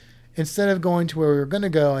again. Instead of going to where we were going to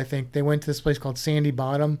go, I think they went to this place called Sandy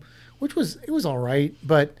Bottom, which was all right,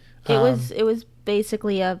 but It was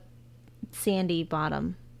basically a sandy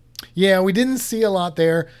bottom. yeah, we didn't see a lot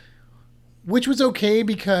there, which was okay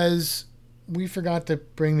because we forgot to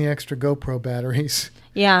bring the extra GoPro batteries.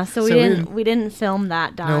 Yeah, so we didn't film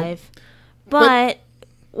that dive. But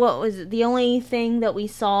what was it? The only thing that we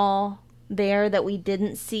saw there that we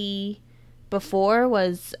didn't see before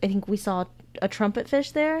was, I think we saw a trumpet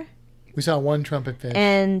fish there. We saw one trumpet fish.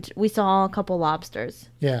 And we saw a couple lobsters.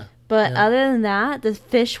 Yeah. But yeah. other than that, the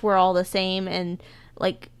fish were all the same, and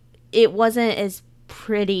like it wasn't as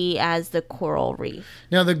pretty as the coral reef.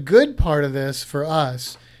 Now the good part of this for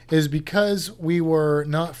us is because we were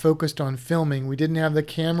not focused on filming, we didn't have the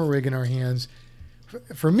camera rig in our hands.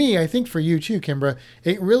 For me, I think for you too, Kimbra,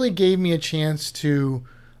 it really gave me a chance to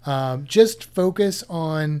just focus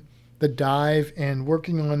on the dive and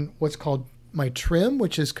working on what's called my trim,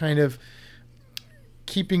 which is kind of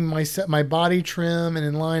keeping my body trim and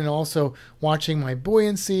in line, and also watching my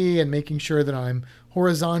buoyancy and making sure that I'm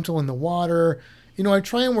horizontal in the water. You know, I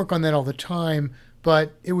try and work on that all the time,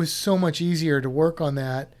 but it was so much easier to work on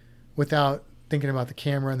that without thinking about the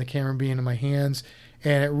camera and the camera being in my hands.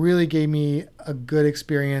 And it really gave me a good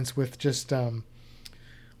experience with just kind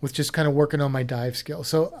of working on my dive skills.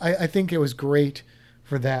 So I think it was great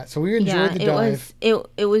for that. So we enjoyed the dive.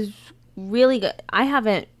 It was really good. I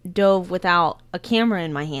haven't dove without a camera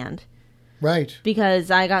in my hand. Right. Because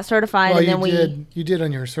I got certified, well, and then you did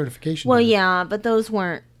on your certification. Well, dive. yeah, but those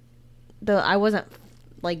weren't. I wasn't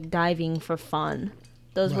like diving for fun.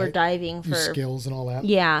 Those were diving for your skills and all that.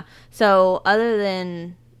 Yeah. So other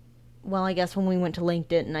than, well, I guess when we went to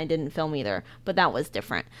LinkedIn, I didn't film either, but that was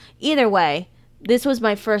different. Either way, this was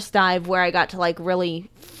my first dive where I got to like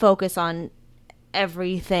really focus on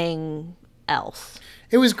everything else.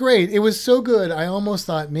 It was great. It was so good. I almost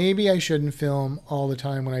thought maybe I shouldn't film all the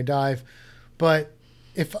time when I dive. But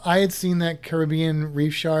if I had seen that Caribbean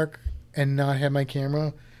reef shark and not had my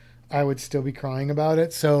camera, I would still be crying about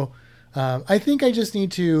it. So I think I just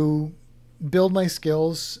need to build my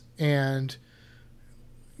skills and,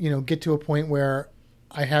 get to a point where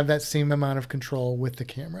I have that same amount of control with the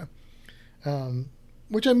camera,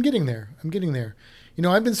 which I'm getting there.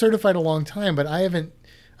 I've been certified a long time, but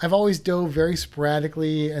I've always dove very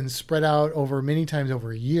sporadically and spread out over many times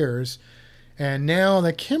over years. And now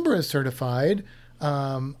that Kimbra is certified,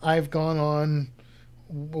 I've gone on,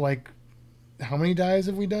 like, how many dives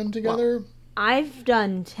have we done together? Well, I've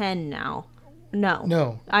done 10 now.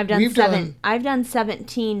 No. I've done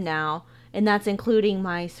 17 now, and that's including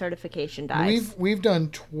my certification dives. We've done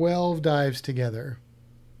 12 dives together.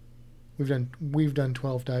 We've done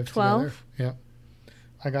 12 dives 12? together. Yeah.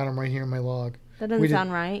 I got them right here in my log. That doesn't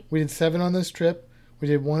sound right. We did 7 on this trip. We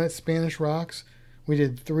did 1 at Spanish Rocks. We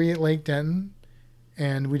did 3 at Lake Denton.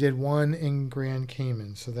 And we did 1 in Grand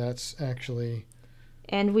Cayman. So that's actually...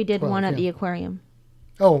 And we did 12, 1 at the yeah. aquarium.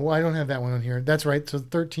 Oh, well, I don't have that one on here. That's right. So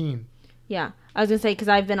 13. Yeah. I was going to say, because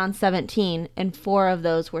I've been on 17, and 4 of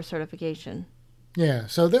those were certification. Yeah.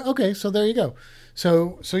 So, okay. So there you go.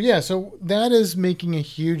 So that is making a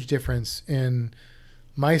huge difference in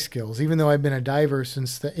my skills. Even though I've been a diver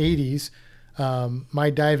since the 80s, my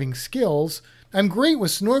diving skills, I'm great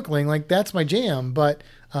with snorkeling. Like, that's my jam. But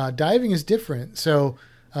diving is different. So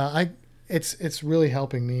it's really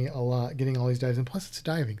helping me a lot getting all these dives. And plus, it's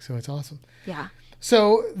diving. So it's awesome. Yeah.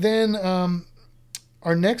 So then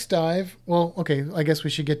our next dive, well, okay, I guess we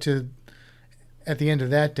should get to at the end of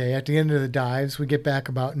that day. At the end of the dives, we get back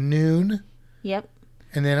about noon. Yep.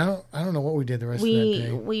 And then I don't know what we did the rest of that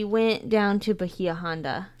day. We went down to Bahia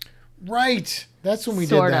Honda. Right. That's when we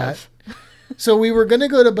Sort did that. of. So we were going to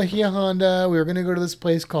go to Bahia Honda. We were going to go to this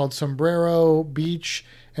place called Sombrero Beach.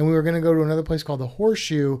 And we were going to go to another place called the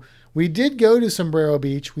Horseshoe. We did go to Sombrero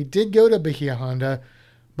Beach. We did go to Bahia Honda.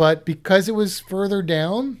 But because it was further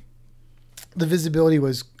down, the visibility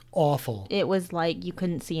was awful. It was like you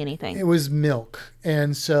couldn't see anything. It was milk.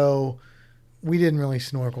 And so we didn't really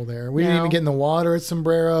snorkel there. We didn't even get in the water at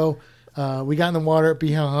Sombrero. We got in the water at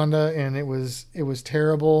Bahia Honda, and it was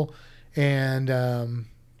terrible. And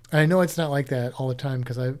I know it's not like that all the time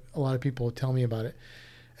because a lot of people tell me about it.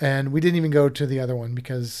 And we didn't even go to the other one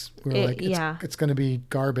because we were it's going to be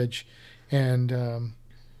garbage. And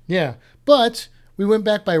but we went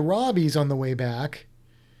back by Robbie's on the way back.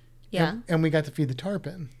 Yeah. And we got to feed the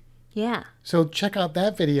tarpon. Yeah. So check out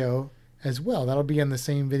that video as well. That'll be in the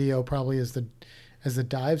same video probably as the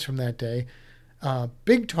dives from that day.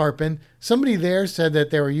 Big tarpon. Somebody there said that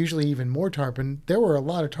there were usually even more tarpon. There were a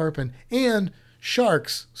lot of tarpon and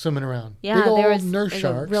sharks swimming around. Yeah, big there old was nurse a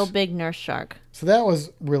sharks. real big nurse shark. So that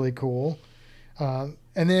was really cool. And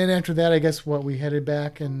then after that, I guess we headed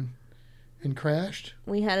back and crashed.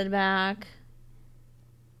 We headed back.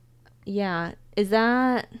 Yeah. Is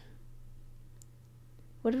that...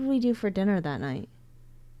 What did we do for dinner that night?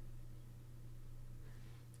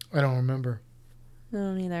 I don't remember. I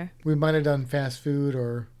don't either. We might have done fast food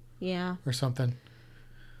or something.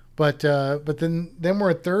 But then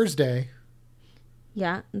we're at Thursday.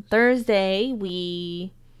 Yeah. Thursday,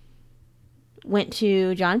 we went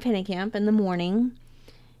to John Pennekamp in the morning.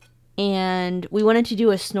 And we wanted to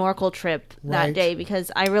do a snorkel trip that day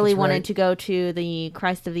because I really wanted to go to the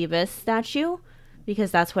Christ of the Abyss statue.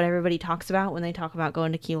 Because that's what everybody talks about when they talk about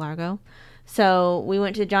going to Key Largo. So we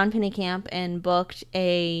went to John Pennekamp and booked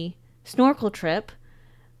a snorkel trip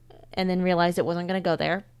and then realized it wasn't going to go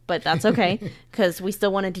there. But that's okay because we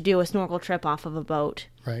still wanted to do a snorkel trip off of a boat.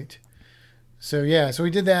 Right. So, so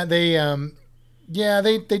we did that. They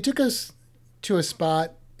took us to a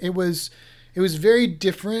spot. It was very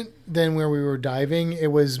different than where we were diving.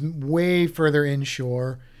 It was way further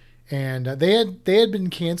inshore. And they had been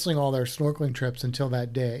canceling all their snorkeling trips until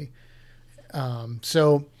that day.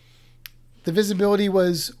 So the visibility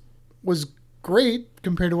was great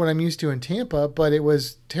compared to what I'm used to in Tampa, but it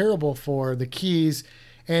was terrible for the Keys.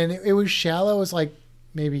 And it was shallow. It was like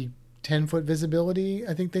maybe 10-foot visibility,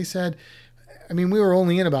 I think they said. I mean, we were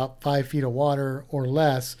only in about 5 feet of water or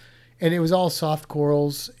less. And it was all soft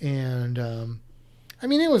corals. And I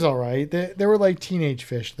mean, it was all right. There were like teenage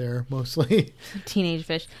fish there, mostly. Teenage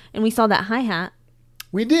fish. And we saw that hi-hat.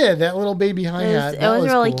 We did, that little baby hi-hat. It was a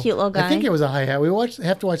really cool. cute little guy. I think it was a hi-hat. We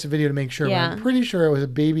have to watch the video to make sure, but I'm pretty sure it was a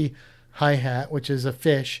baby hi-hat, which is a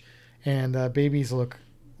fish, and babies look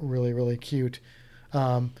really, really cute.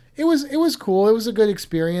 It was cool. It was a good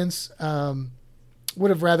experience. Would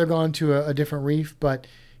have rather gone to a different reef, but,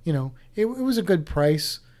 it was a good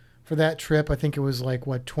price for that trip. I think it was like,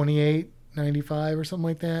 $28.95 or something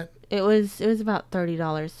like that. It was about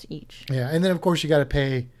 $30 each. Yeah, and then of course you got to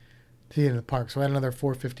pay to get in the park, so I had another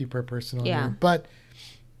 $4.50 per person on there. But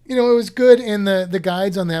it was good, and the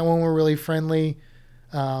guides on that one were really friendly.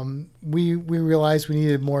 We realized we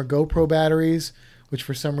needed more GoPro batteries, which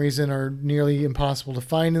for some reason are nearly impossible to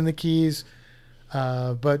find in the Keys.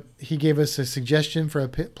 But he gave us a suggestion for a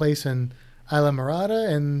place in Isla Mirada,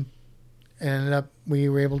 and ended up we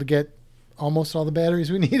were able to get almost all the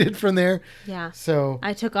batteries we needed from there. Yeah. So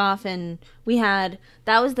I took off, and that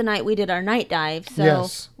was the night we did our night dive. So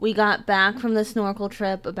we got back from the snorkel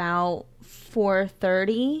trip about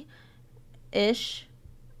 4:30-ish,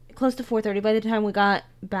 close to 4:30 by the time we got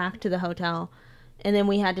back to the hotel. And then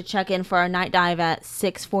we had to check in for our night dive at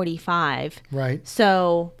 6:45. Right.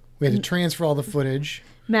 So we had to transfer all the footage.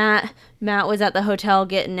 Matt was at the hotel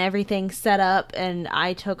getting everything set up, and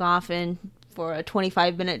I took off for a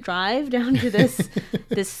 25-minute drive down to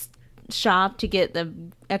this shop to get the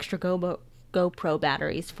extra GoPro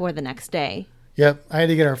batteries for the next day. Yep. I had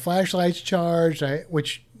to get our flashlights charged,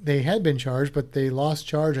 which they had been charged, but they lost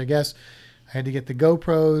charge, I guess. I had to get the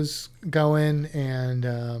GoPros going and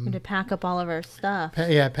to pack up all of our stuff.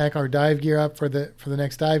 Pack our dive gear up for the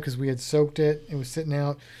next dive because we had soaked it. It was sitting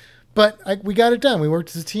out. But we got it done. We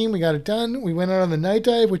worked as a team. We got it done. We went out on the night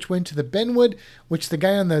dive, which went to the Benwood, which the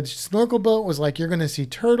guy on the snorkel boat was like, "You're going to see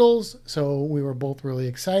turtles." So we were both really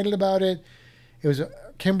excited about it. It was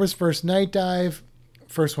Kimbra's first night dive,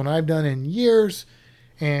 first one I've done in years.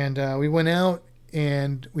 And we went out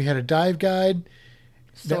and we had a dive guide.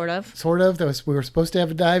 Sort of. We were supposed to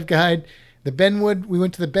have a dive guide. The Benwood. We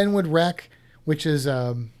went to the Benwood Wreck, which is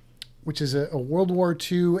a World War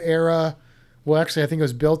II era Well, actually, I think it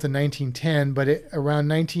was built in 1910, but around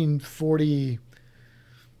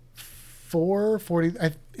 1944, 40,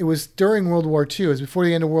 it was during World War II. It was before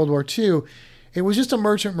the end of World War II. It was just a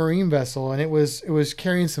merchant marine vessel, and it was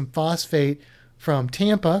carrying some phosphate from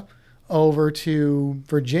Tampa over to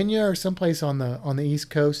Virginia or someplace on the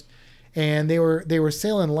East Coast, and they were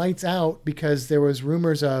sailing lights out because there was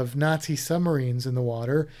rumors of Nazi submarines in the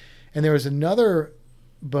water, and there was another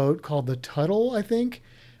boat called the Tuttle, I think.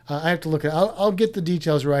 I have to look at it. I'll get the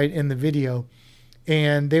details right in the video.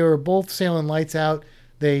 And they were both sailing lights out.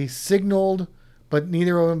 They signaled, but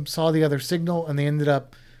neither of them saw the other signal, and they ended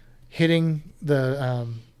up hitting the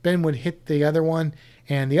Benwood hit the other one,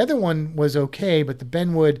 and the other one was okay, but the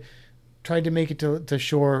Benwood tried to make it to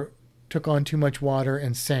shore, took on too much water,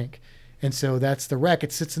 and sank. And so that's the wreck.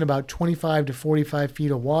 It sits in about 25 to 45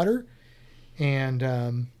 feet of water,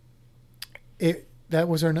 and that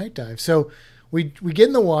was our night dive. So we get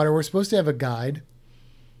in the water. We're supposed to have a guide,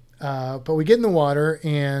 but we get in the water,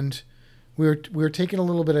 and we were taking a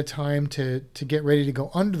little bit of time to get ready to go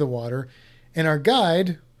under the water, and our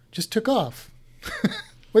guide just took off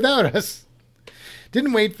without us.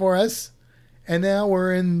 Didn't wait for us, and now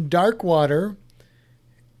we're in dark water.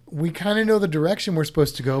 We kind of know the direction we're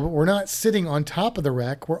supposed to go, but we're not sitting on top of the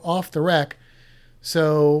wreck. We're off the wreck,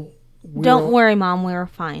 so don't worry, Mom. We were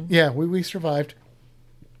fine. Yeah, we survived.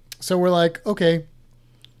 So we're like, okay,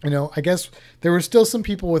 I guess there were still some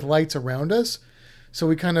people with lights around us. So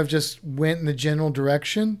we kind of just went in the general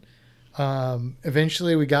direction.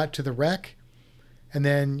 Eventually we got to the wreck, and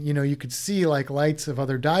then, you could see like lights of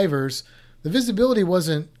other divers. The visibility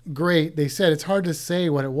wasn't great. They said it's hard to say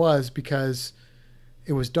what it was because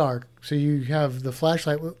it was dark. So you have the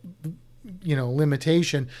flashlight,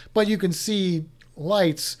 limitation, but you can see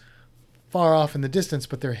lights far off in the distance,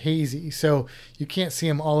 but they're hazy, so you can't see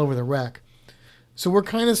them all over the wreck. So we're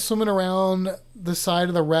kind of swimming around the side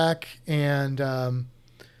of the wreck, and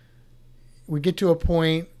we get to a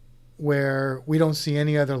point where we don't see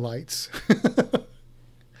any other lights.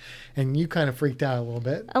 And you kind of freaked out a little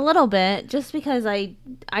bit. A little bit, just because you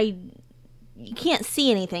can't see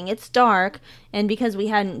anything. It's dark, and because we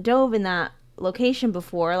hadn't dove in that location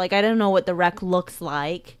before, I don't know what the wreck looks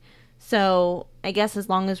like. So I guess as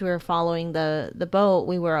long as we were following the boat,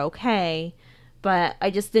 we were okay. But I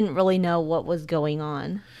just didn't really know what was going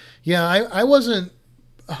on. Yeah, I wasn't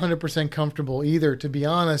 100% comfortable either, to be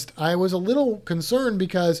honest. I was a little concerned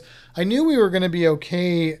because I knew we were going to be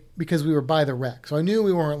okay because we were by the wreck. So I knew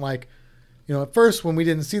we weren't at first when we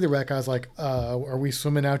didn't see the wreck, I was like, are we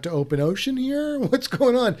swimming out to open ocean here? What's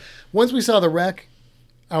going on? Once we saw the wreck,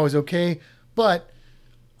 I was okay. But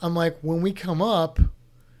I'm like, when we come up,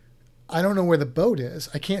 I don't know where the boat is.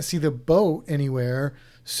 I can't see the boat anywhere.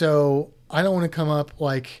 So I don't want to come up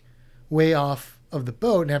way off of the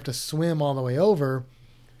boat and have to swim all the way over.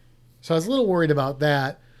 So I was a little worried about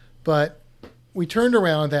that, but we turned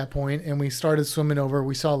around at that point and we started swimming over.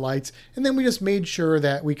 We saw lights, and then we just made sure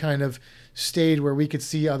that we kind of stayed where we could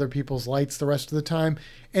see other people's lights the rest of the time.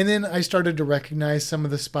 And then I started to recognize some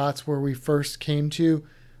of the spots where we first came to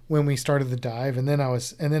when we started the dive, and then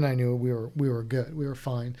I knew we were good. We were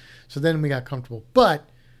fine. So then we got comfortable. But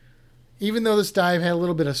even though this dive had a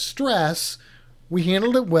little bit of stress, we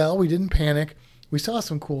handled it well. We didn't panic. We saw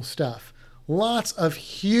some cool stuff. Lots of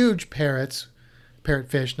huge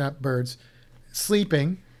parrotfish, not birds,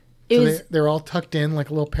 sleeping. They're all tucked in like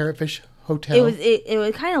a little parrotfish hotel. It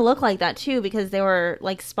would kind of look like that too, because there were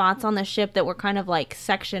spots on the ship that were kind of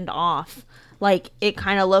sectioned off. It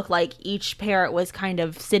kind of looked like each parrot was kind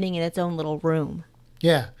of sitting in its own little room.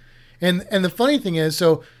 Yeah. And the funny thing is,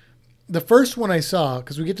 so the first one I saw,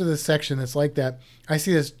 because we get to this section that's like that, I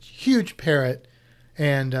see this huge parrot,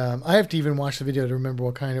 and I have to even watch the video to remember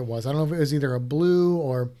what kind it was. I don't know if it was either a blue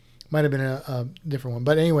or might have been a different one.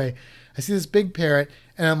 But anyway, I see this big parrot,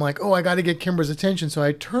 and I'm like, oh, I got to get Kimbra's attention. So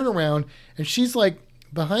I turn around, and she's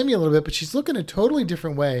behind me a little bit, but she's looking a totally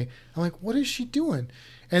different way. I'm like, what is she doing?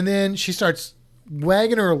 And then she starts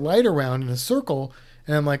wagging her light around in a circle,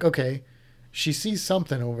 and I'm like, okay, she sees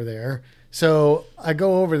something over there. So I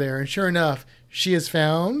go over there, and sure enough, she has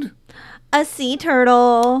found a sea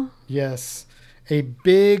turtle. Yes, a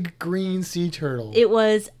big green sea turtle. It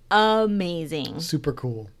was amazing. Super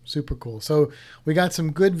cool. So we got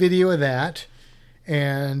some good video of that,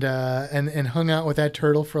 and hung out with that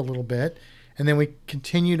turtle for a little bit, and then we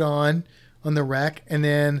continued on the wreck, and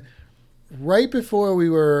then right before we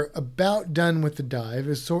were about done with the dive,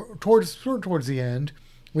 towards the end,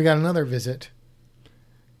 we got another visit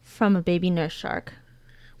from a baby nurse shark,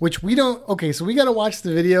 which we got to watch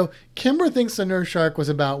the video. Kimbra thinks the nurse shark was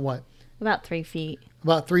about what? About 3 feet.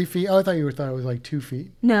 About 3 feet? Oh, I thought you thought it was like 2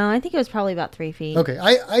 feet. No, I think it was probably about 3 feet. Okay,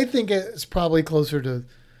 I think it's probably closer to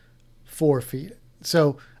 4 feet.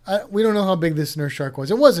 So we don't know how big this nurse shark was.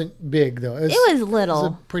 It wasn't big though. It was little. It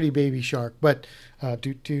was a pretty baby shark, but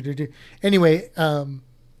anyway,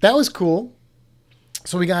 that was cool.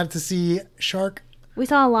 So we got to see shark. We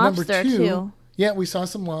saw a lobster number 2. too. Yeah, we saw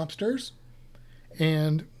some lobsters,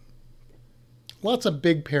 and lots of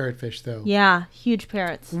big parrotfish though. Yeah, huge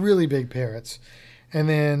parrots. Really big parrots. And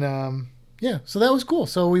then, so that was cool.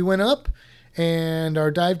 So we went up, and our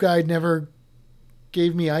dive guide never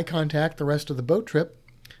gave me eye contact the rest of the boat trip.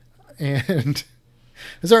 And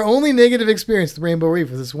it's our only negative experience at Rainbow Reef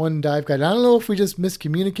with this one dive guide. I don't know if we just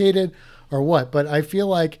miscommunicated or what, but I feel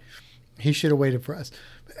like he should have waited for us.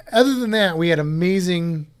 Other than that, we had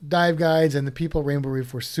amazing dive guides, and the people at Rainbow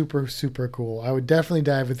Reef were super, super cool. I would definitely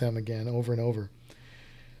dive with them again over and over.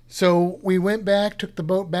 So we went back, took the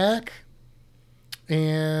boat back,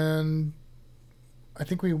 and I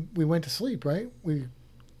think we went to sleep, right?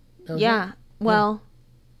 Yeah. It? Well,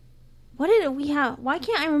 what did we have? Why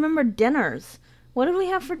can't I remember dinners? What did we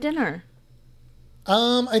have for dinner?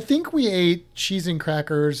 I think we ate cheese and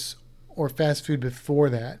crackers or fast food before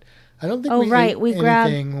that. I don't think we ate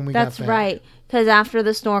anything when we got back. That's right. Because after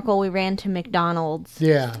the snorkel, we ran to McDonald's.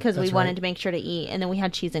 Yeah, because we wanted to make sure to eat, and then we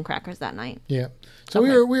had cheese and crackers that night. Yeah. So we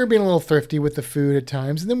were being a little thrifty with the food at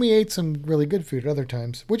times, and then we ate some really good food at other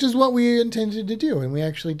times, which is what we intended to do, and we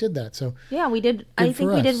actually did that. So yeah, we did. I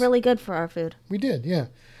think we did really good for our food. We did, yeah.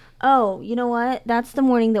 Oh, you know what? That's the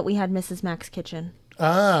morning that we had Mrs. Mack's Kitchen.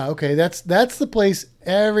 Ah, okay. That's the place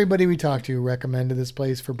everybody we talked to recommended this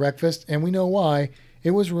place for breakfast, and we know why.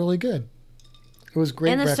 It was really good. It was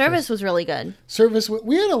great. And the service was really good.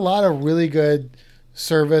 We had a lot of really good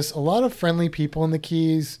service, a lot of friendly people in the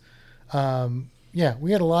Keys. We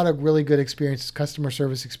had a lot of really good experiences, customer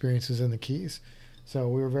service experiences in the Keys. So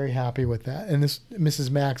we were very happy with that. And this Mrs.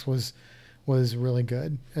 Mack's was really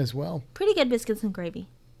good as well. Pretty good biscuits and gravy.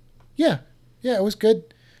 Yeah, it was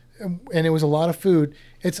good. And it was a lot of food.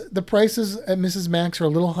 The prices at Mrs. Mack's are a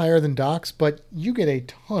little higher than Doc's, but you get a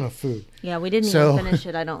ton of food. Yeah, we didn't even finish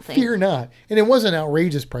it, I don't think. Fear not. And it wasn't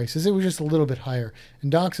outrageous prices. It was just a little bit higher.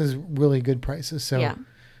 And Doc's is really good prices. So, yeah.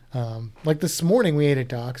 Like this morning we ate at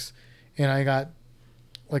Doc's, and I got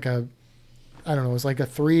like it was like a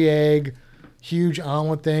 3-egg huge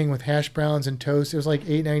omelet thing with hash browns and toast. It was like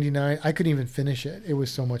 $8.99. I couldn't even finish it. It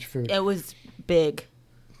was so much food. It was big.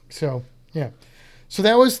 So, yeah. So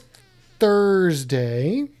that was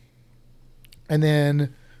Thursday, and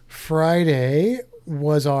then Friday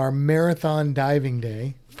was our marathon diving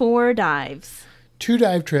day. 4 dives. 2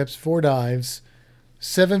 dive trips, 4 dives,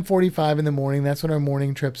 7:45 in the morning. That's when our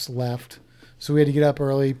morning trips left. So we had to get up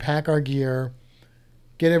early, pack our gear,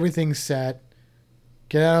 get everything set,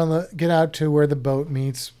 get out to where the boat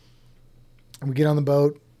meets. We get on the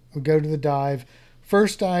boat, we go to the dive.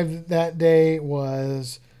 First dive that day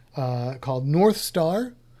was called North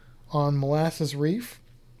Star on Molasses Reef,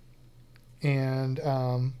 and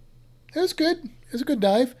it was good. It was a good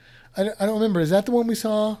dive. I don't remember. Is that the one we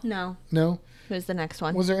saw? No. It was the next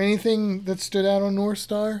one. Was there anything that stood out on North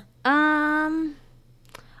Star? I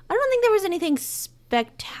don't think there was anything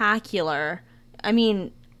spectacular. I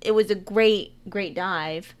mean, it was a great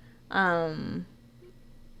dive,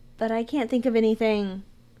 but I can't think of anything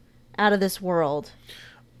out of this world.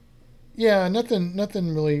 Yeah,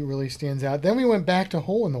 nothing really stands out. Then we went back to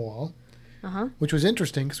Hole in the Wall, which was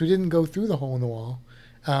interesting because we didn't go through the Hole in the Wall,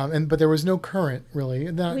 but there was no current really.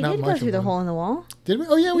 We did go through the Hole in the Wall. Did we?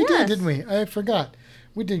 Oh yeah, we did, didn't we? I forgot.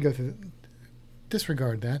 We did go through.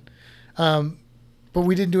 Disregard that. But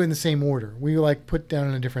we didn't do it in the same order. We put down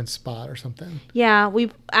in a different spot or something. Yeah, we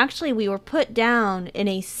were put down in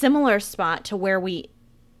a similar spot to where we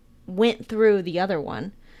went through the other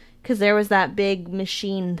one. Because there was that big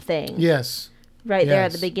machine thing. Yes. Right there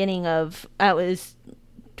at the beginning of... That was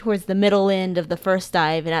towards the middle end of the first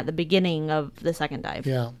dive and at the beginning of the second dive.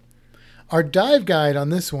 Yeah. Our dive guide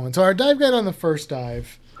on this one... So our dive guide on the first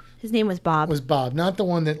dive... His name was Bob. Was Bob. Not the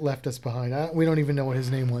one that left us behind. We don't even know what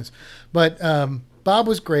his name was. But Bob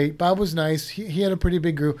was great. Bob was nice. He had a pretty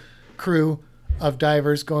big crew of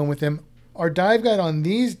divers going with him. Our dive guide on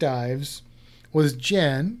these dives was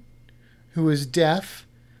Jen, who is deaf.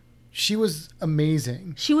 She was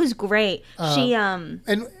amazing. She was great. Go ahead.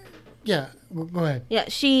 Yeah,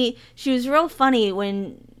 she was real funny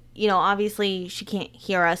when, obviously she can't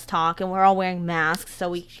hear us talk and we're all wearing masks,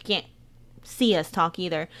 so she can't see us talk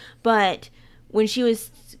either. But when she was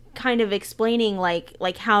kind of explaining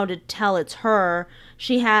like how to tell it's her,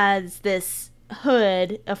 she has this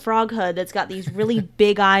hood, a frog hood that's got these really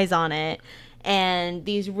big eyes on it and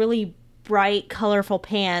these really bright, colorful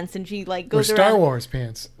pants, and she like Or goes Star around. Wars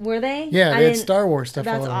pants. Were they? Yeah, I they had didn't- Star Wars stuff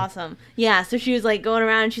all That's over. awesome. Yeah, so she was like going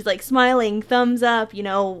around and she's like smiling, thumbs up,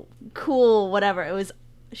 cool, whatever.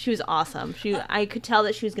 She was awesome. I could tell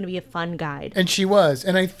that she was going to be a fun guide. And she was.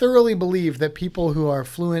 And I thoroughly believe that people who are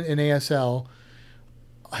fluent in ASL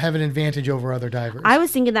have an advantage over other divers. I was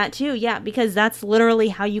thinking that too, yeah, because that's literally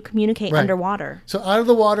how you communicate Right. underwater. So out of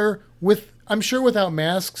the water, I'm sure without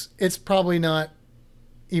masks, it's probably not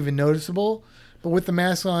even noticeable. But with the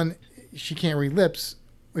mask on, she can't read lips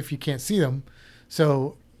if you can't see them.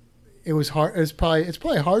 So it was hard. It's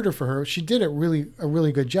probably harder for her. She did a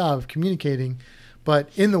really good job of communicating, but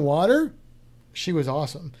in the water, she was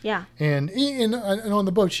awesome. Yeah. And on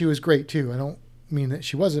the boat, she was great too. I don't mean that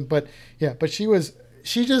she wasn't, but yeah, but she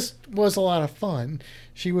just was a lot of fun.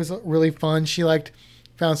 She was really fun. She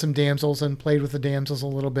found some damsels and played with the damsels a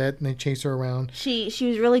little bit, and they chased her around. She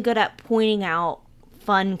was really good at pointing out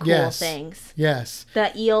fun, cool things. Yes.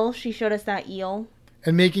 That eel, she showed us that eel.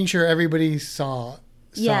 And making sure everybody saw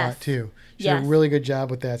Yes. it too. She Yes. did a really good job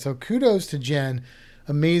with that. So kudos to Jen.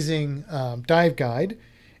 Amazing dive guide.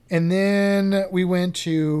 And then we went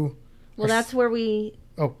to... Well, that's where we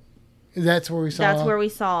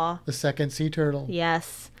saw. The second sea turtle.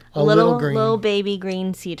 Yes. A little green. Little baby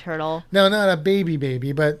green sea turtle. No, not a baby,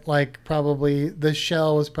 but probably the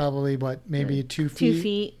shell was probably maybe 2 feet? 2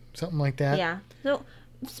 feet. Something like that. Yeah. So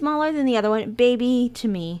smaller than the other one. Baby to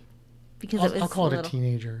me. Because it was I'll call it little. a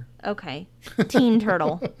teenager. Okay. Teen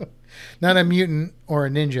turtle. Not a mutant or a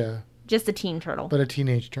ninja, Just a teen turtle. but a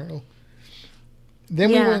teenage turtle. Then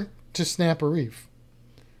Yeah. we went to Snapper Reef.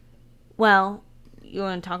 Well, you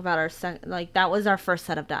want to talk about that was our first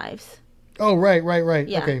set of dives. Oh, right.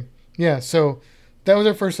 Yeah. Okay. Yeah, so that was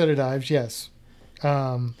our first set of dives, yes.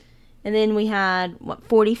 And then we had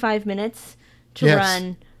 45 minutes to Yes.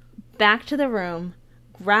 run back to the room,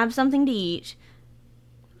 grab something to eat,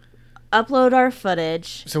 upload our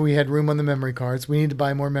footage, So we had room on the memory cards. We need to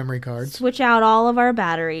buy more memory cards. switch out all of our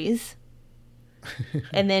batteries,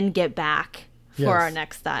 and then get back for Yes. our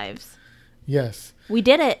next dives. Yes. We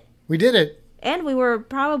did it, We did it. and we were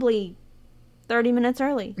probably 30 minutes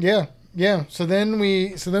early. Yeah. So then we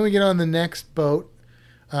get on the next boat,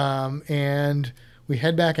 and we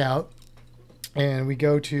head back out, and we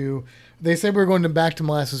go to. They said we were going back to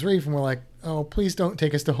Molasses Reef, and we're like, oh, please don't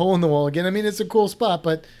take us to Hole in the Wall again. I mean, it's a cool spot,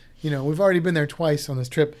 but we've already been there twice on this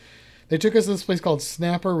trip. They took us to this place called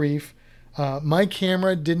Snapper Reef. My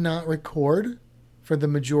camera did not record for the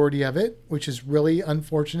majority of it, which is really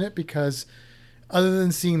unfortunate because, other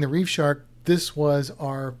than seeing the reef shark, this was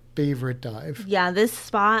our favorite dive. Yeah, this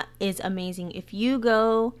spot is amazing. If you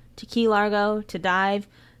go to Key Largo to dive,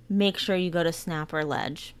 make sure you go to Snapper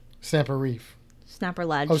Ledge. Snapper Reef. Snapper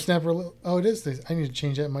Ledge. Oh, Snapper. Oh, it is this. I need to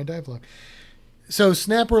change that in my dive log. So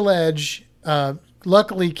Snapper Ledge.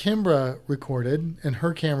 Luckily, Kimbra recorded, and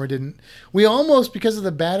her camera didn't. We almost, because of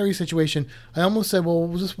the battery situation, I almost said, well,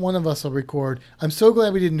 just one of us will record. I'm so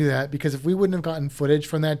glad we didn't do that, because if we wouldn't have gotten footage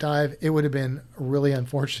from that dive, it would have been really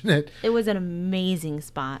unfortunate. It was an amazing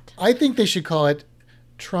spot. I think they should call it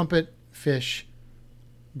Trumpet Fish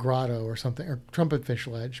Grotto or something, or Trumpet Fish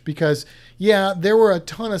Ledge, because, yeah, there were a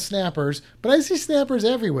ton of snappers, but I see snappers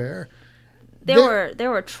everywhere.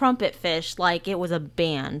 There were trumpet fish like it was a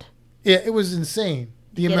band. Yeah, it was insane.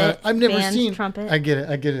 The Get amount it? I've never Band seen. trumpet? I get it.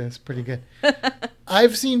 It's pretty good.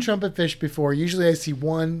 I've seen trumpet fish before. Usually, I see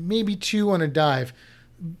one, maybe two on a dive.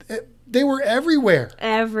 They were everywhere.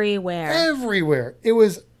 Everywhere. It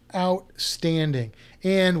was outstanding.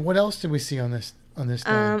 And what else did we see on this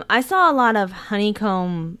dive? I saw a lot of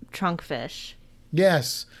honeycomb trunkfish.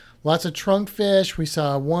 Yes, lots of trunk fish. We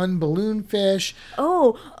saw one balloon fish.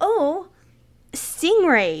 Oh,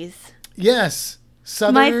 stingrays. Yes,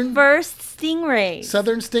 My first stingray.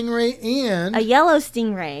 southern stingray, and A yellow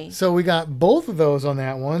stingray. so we got both of those on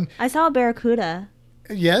that one. I saw a barracuda.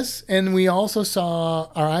 Yes, and we also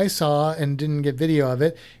I saw, and didn't get video of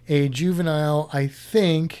it, a juvenile, I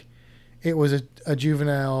think it was a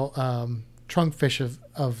juvenile trunk fish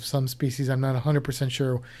of some species. I'm not 100%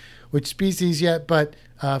 sure which species yet, but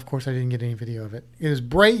of course I didn't get any video of it. It is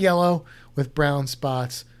bright yellow with brown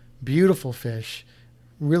spots. Beautiful fish,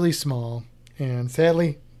 really small, and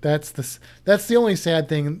sadly, that's the only sad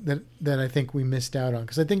thing that I think we missed out on,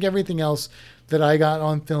 because I think everything else that I got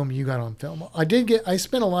on film, you got on film. I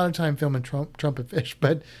spent a lot of time filming trumpet fish,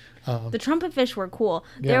 but The trumpet fish were cool.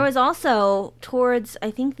 Yeah. There was also towards,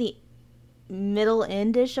 I think, the middle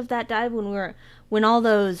end-ish of that dive when all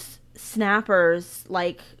those snappers,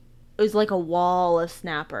 like, it was like a wall of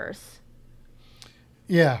snappers.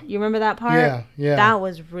 yeah, You remember that part? Yeah. That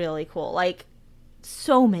was really cool. Like,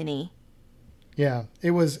 so many. Yeah,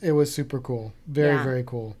 it was super cool. Very, Yeah. very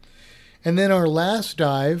cool. And then our last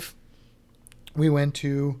dive, we went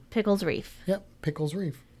to, Pickles Reef. Pickles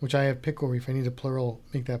Reef, which I have Pickle Reef. I need to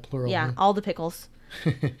make that plural. Yeah, all the pickles.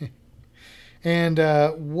 And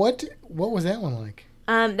what was that one like?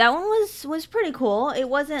 That one was pretty cool. It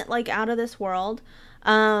wasn't like out of this world.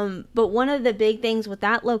 But one of the big things with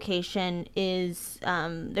that location is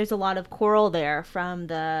there's a lot of coral there from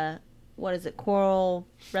the Coral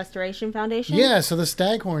Restoration Foundation. Yeah, so the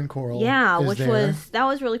staghorn coral. Yeah, is which there.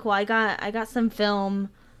 was really cool. I got some film,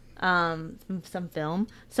 some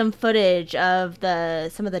footage of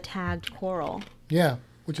some of the tagged coral. Yeah,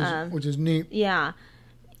 which is neat. Yeah.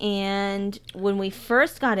 And when we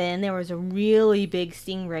first got in, there was a really big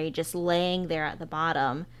stingray just laying there at the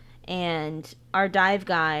bottom. And our dive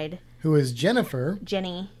guide, Who is Jennifer?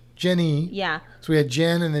 Jenny. Yeah. So we had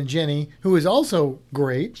Jen and then Jenny, who is also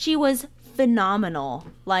great. She was phenomenal.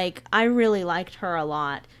 Like, I really liked her a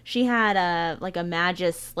lot. She had a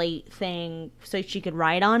Magis slate thing so she could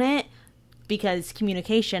write on it because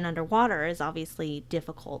communication underwater is obviously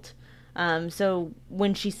difficult. So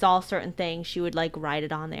when she saw certain things, she would like write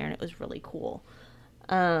it on there, and it was really cool.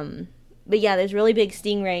 But yeah, there's really big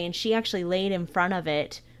stingray, and she actually laid in front of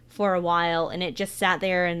it for a while, and it just sat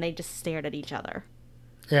there, and they just stared at each other.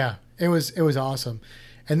 Yeah, it was awesome.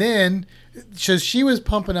 And then, so she was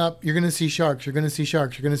pumping up, you're going to see sharks, you're going to see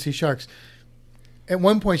sharks, you're going to see sharks. At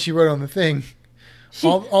one point, she wrote on the thing,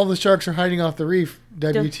 all the sharks are hiding off the reef,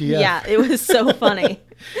 WTF. Yeah, it was so funny.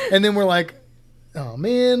 And then we're like, oh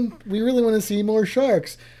man, we really want to see more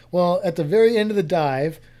sharks. Well, at the very end of the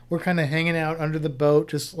dive, we're kind of hanging out under the boat,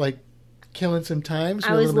 just like killing some time.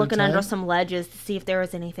 I was looking under some ledges to see if there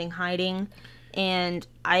was anything hiding. And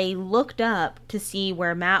I looked up to see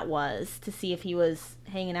where Matt was, to see if he was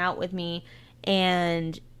hanging out with me.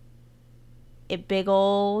 And a big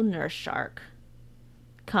old nurse shark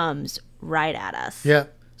comes right at us. Yeah,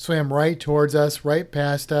 swam right towards us, right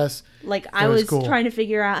past us. Like, I was cool. trying to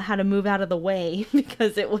figure out how to move out of the way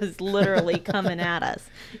because it was literally coming at us.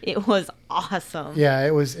 It was awesome. Yeah,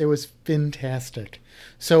 it was fantastic.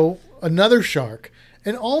 So another shark.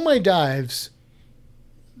 In all my dives,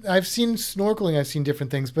 I've seen snorkeling, I've seen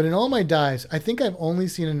different things, but in all my dives, I think I've only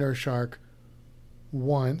seen a nurse shark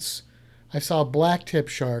once. I saw blacktip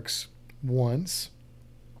sharks once,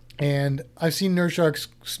 and I've seen nurse sharks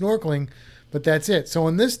snorkeling, but that's it. So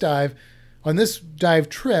on this dive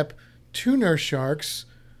trip, 2 nurse sharks,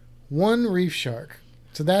 1 reef shark.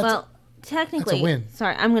 So that's technically, that's a win.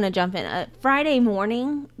 Sorry, I'm going to jump in. Friday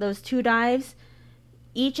morning, those 2 dives,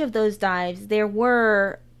 each of those dives,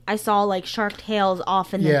 I saw like shark tails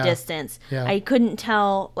off in the distance. Yeah. I couldn't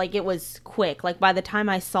tell, like it was quick. Like by the time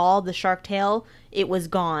I saw the shark tail, it was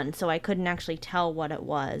gone. So I couldn't actually tell what it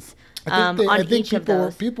was. I think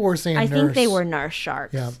people were saying I nurse. think they were nurse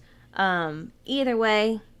sharks. Yeah. Either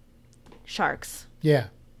way, sharks. Yeah.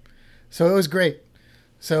 So it was great.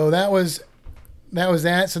 So that was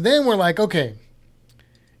that. So then we're like, okay,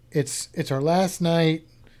 it's our last night.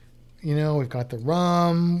 You know, we've got the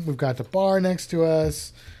rum, we've got the bar next to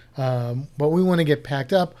us, but we want to get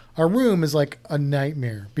packed up. Our room is like a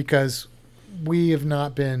nightmare because we have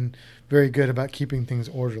not been very good about keeping things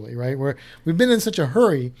orderly, right? We've been in such a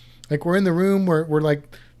hurry. Like we're in the room, we're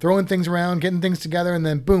like throwing things around, getting things together, and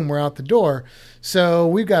then boom, we're out the door. So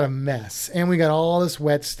we've got a mess, and we got all this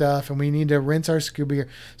wet stuff, and we need to rinse our scuba gear.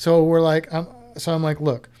 So we're like, I'm like,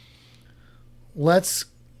 look, let's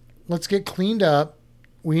get cleaned up.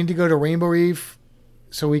 We need to go to Rainbow Reef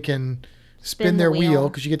so we can spin their wheel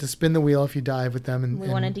because you get to spin the wheel if you dive with them. And we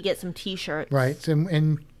wanted to get some T-shirts. Right.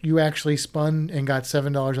 And you actually spun and got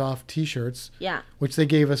 $7 off T-shirts. Yeah. Which they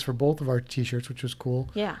gave us for both of our T-shirts, which was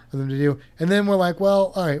cool. Yeah. For them to do. And then we're like,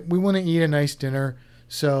 well, all right, we want to eat a nice dinner.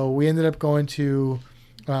 So we ended up going to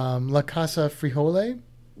La Casa Frijole.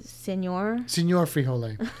 Senor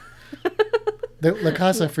Frijole. La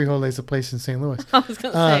Casa Frijole is a place in St. Louis. I was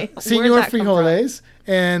going to say. Senor Frijoles.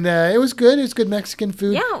 And it was good. It was good Mexican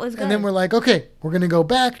food. Yeah, it was good. And then we're like, okay, we're going to go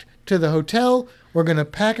back to the hotel. We're going to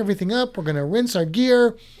pack everything up. We're going to rinse our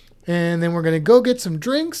gear. And then we're going to go get some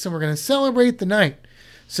drinks and we're going to celebrate the night.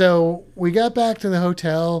 So we got back to the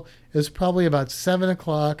hotel. It was probably about 7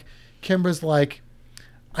 o'clock. Kimbra's like,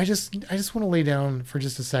 I just want to lay down for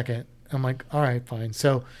just a second. I'm like, all right, fine.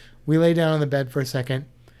 So we lay down on the bed for a second.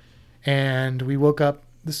 And we woke up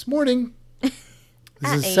this morning.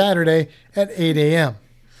 This is Saturday at 8 a.m.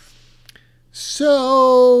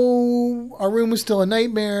 So our room was still a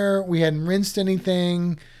nightmare. We hadn't rinsed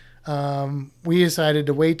anything. We decided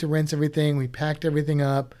to wait to rinse everything. We packed everything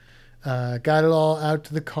up, got it all out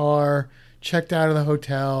to the car, checked out of the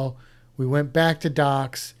hotel. We went back to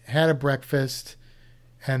docks, had a breakfast,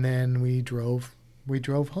 and then we drove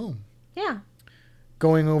home. Yeah.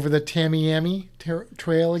 Going over the Tamiami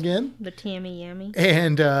Trail again. The Tamiami.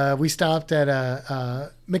 And we stopped at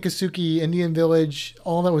a Miccosukee Indian Village.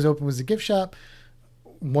 All that was open was the gift shop.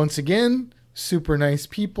 Once again, super nice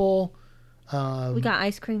people. We got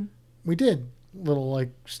ice cream. We did. Little like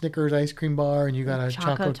Snickers ice cream bar, and you got a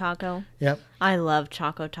Choco Taco. Yep. I love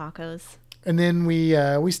Choco Tacos. And then we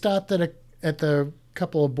stopped at the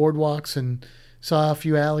couple of boardwalks and saw a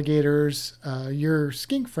few alligators. Your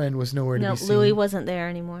skink friend was nowhere to be seen. No, Louie wasn't there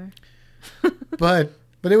anymore. but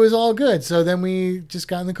it was all good. So then we just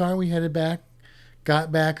got in the car and we headed back,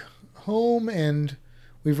 got back home, and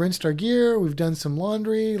we've rinsed our gear. We've done some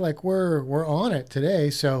laundry. Like we're on it today.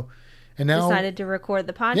 So, and now decided to record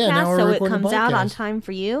the podcast now so we're it recording the comes out on podcast. time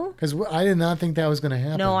for you. Because I did not think that was going to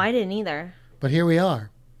happen. No, I didn't either. But here we are.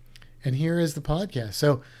 And here is the podcast.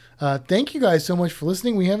 So thank you guys so much for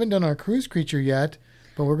listening. We haven't done our cruise creature yet,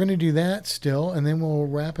 but we're going to do that still, and then we'll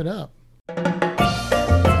wrap it up.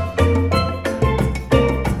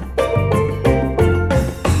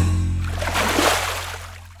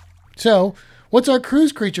 So, what's our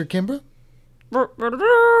cruise creature, Kimbra?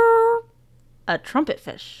 A trumpet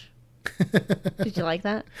fish. Did you like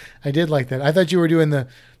that? I did like that. I thought you were doing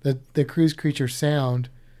the cruise creature sound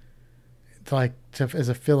as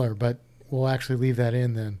a filler, but we'll actually leave that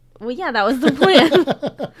in then. Well, yeah, that was the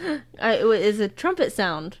plan. It was a trumpet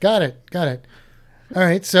sound. Got it. All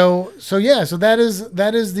right. So that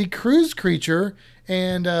is the cruise creature.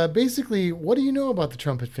 And basically, what do you know about the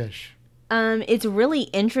trumpet fish? It's a really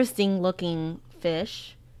interesting looking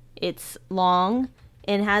fish. It's long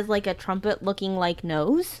and has like a trumpet looking like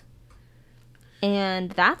nose.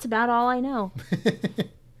 And that's about all I know.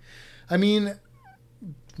 I mean,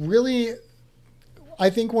 really, I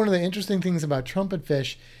think one of the interesting things about trumpet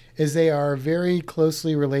fish is they are very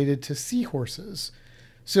closely related to seahorses.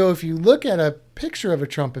 So if you look at a picture of a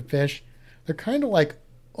trumpet fish, they're kind of like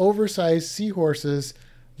oversized seahorses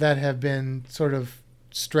that have been sort of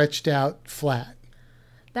stretched out flat.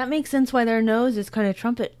 That makes sense why their nose is kind of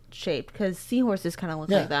trumpet shaped, because seahorses kind of look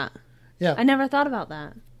like that. Yeah. I never thought about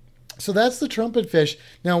that. So that's the trumpet fish.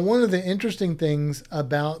 Now, one of the interesting things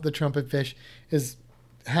about the trumpet fish is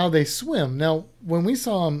how they swim. Now, when we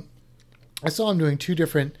saw them, I saw them doing two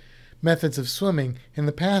different methods of swimming. In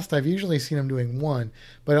the past, I've usually seen them doing one.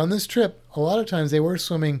 But on this trip, a lot of times they were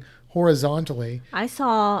swimming horizontally. I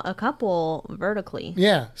saw a couple vertically.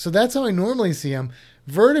 Yeah, so that's how I normally see them.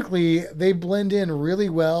 Vertically, they blend in really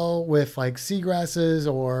well with like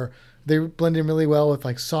seagrasses, or they blend in really well with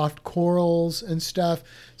like soft corals and stuff.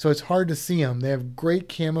 So it's hard to see them. They have great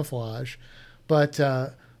camouflage. But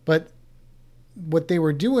what they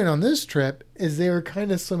were doing on this trip is they were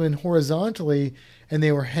kind of swimming horizontally, and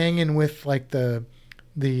they were hanging with like the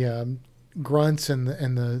grunts and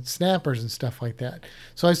the snappers and stuff like that.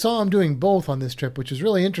 So I saw them doing both on this trip, which was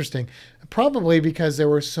really interesting. Probably because there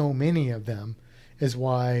were so many of them is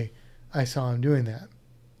why I saw them doing that.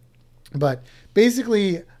 But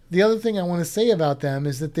basically, the other thing I want to say about them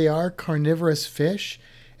is that they are carnivorous fish.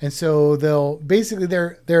 And so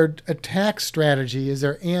their attack strategy is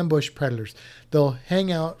they're ambush predators. They'll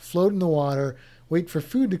hang out, float in the water, wait for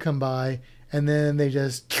food to come by, and then they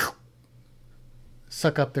just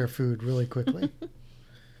suck up their food really quickly.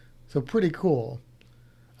 So pretty cool.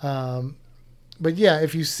 But yeah,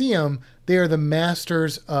 if you see them, they are the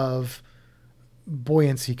masters of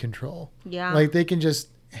buoyancy control. Yeah. Like they can just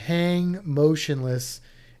hang motionless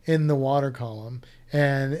in the water column,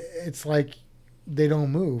 and it's like they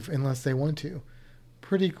don't move unless they want to.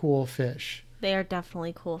 Pretty cool fish. They are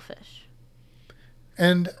definitely cool fish.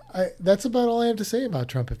 And that's about all I have to say about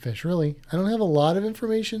trumpet fish, really. I don't have a lot of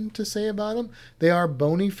information to say about them. They are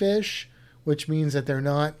bony fish, which means that they're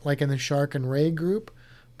not like in the shark and ray group,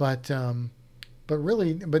 but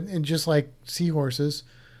just like seahorses.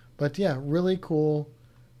 But yeah, really cool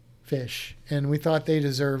fish. And we thought they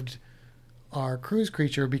deserved our cruise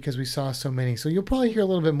creature because we saw so many. So you'll probably hear a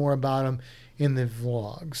little bit more about them in the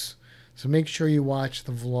vlogs. So make sure you watch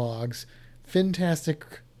the vlogs.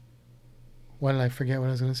 Fantastic. Why did I forget what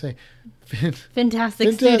I was going to say?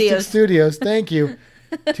 Fantastic Studios. Studios. Thank you.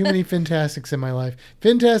 Too many Fantastics in my life.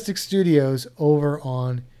 Fantastic Studios over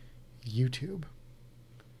on YouTube.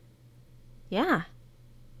 Yeah.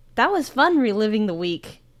 That was fun reliving the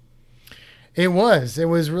week. It was. It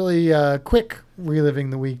was really quick reliving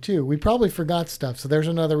the week, too. We probably forgot stuff, so there's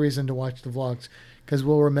another reason to watch the vlogs, because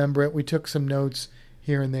we'll remember it. We took some notes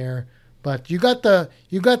here and there. But you got the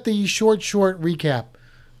short recap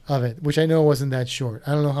of it, which I know wasn't that short.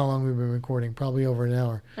 I don't know how long we've been recording. Probably over an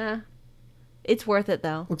hour. It's worth it,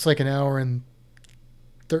 though. Looks like an hour and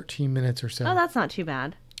 13 minutes or so. Oh, that's not too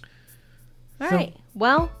bad. All right.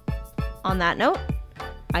 Well, on that note,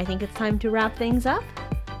 I think it's time to wrap things up.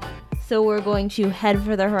 So we're going to head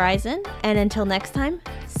for the horizon. And until next time,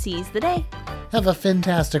 seize the day. Have a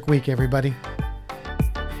fantastic week, everybody.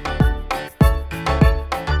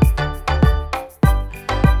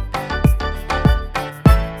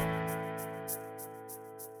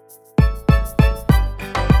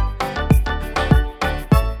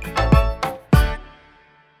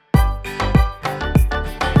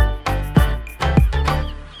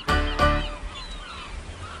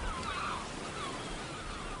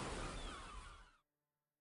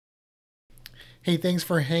 Hey, thanks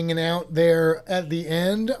for hanging out there at the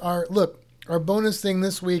end. Our bonus thing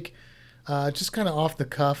this week, just kind of off the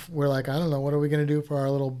cuff. We're like, I don't know, what are we going to do for our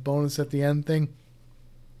little bonus at the end thing?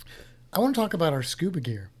 I want to talk about our scuba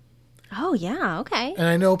gear. Oh, yeah, okay. And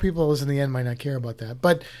I know people that listen to the end might not care about that.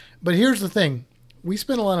 But here's the thing. We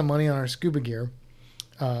spent a lot of money on our scuba gear.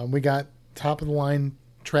 We got top-of-the-line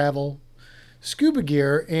travel scuba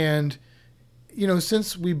gear. And,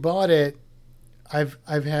 since we bought it,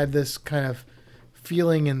 I've had this kind of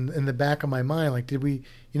feeling in the back of my mind, like, did we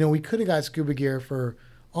could have got scuba gear for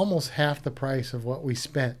almost half the price of what we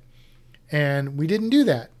spent, and we didn't do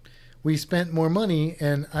that. We spent more money,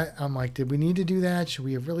 and I'm like, did we need to do that? Should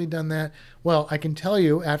we have really done that? Well, I can tell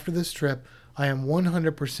you, after this trip, I am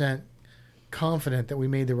 100% confident that we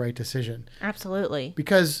made the right decision. Absolutely.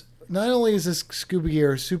 Because not only is this scuba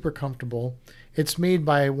gear super comfortable, it's made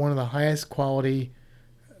by one of the highest quality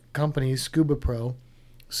companies, Scuba Pro.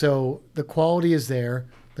 So the quality is there,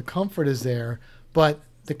 the comfort is there, but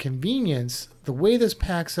the convenience, the way this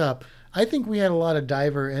packs up, I think we had a lot of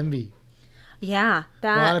diver envy. Yeah, A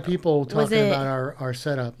lot of people talking about our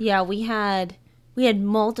setup. Yeah, we had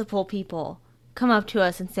multiple people come up to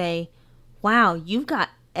us and say, "Wow, you've got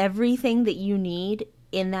everything that you need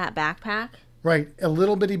in that backpack." Right, a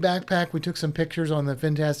little bitty backpack. We took some pictures on the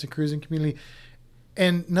Fantastic Cruising community,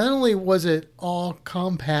 and not only was it all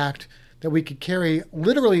compact, that we could carry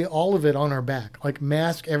literally all of it on our back, like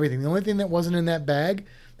mask, everything. The only thing that wasn't in that bag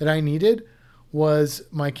that I needed was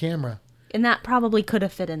my camera. And that probably could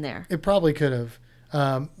have fit in there. It probably could have.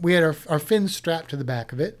 We had our fins strapped to the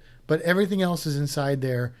back of it, but everything else is inside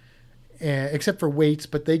there, except for weights,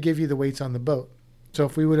 but they give you the weights on the boat. So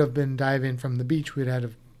if we would have been diving from the beach, we'd had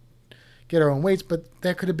to get our own weights, but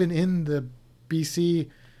that could have been in the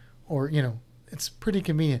BC or, it's pretty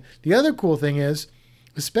convenient. The other cool thing is,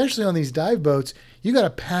 especially on these dive boats, you got to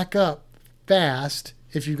pack up fast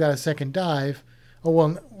if you've got a second dive. Oh,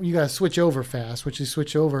 well, you got to switch over fast, which is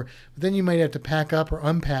switch over. But then you might have to pack up or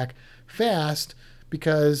unpack fast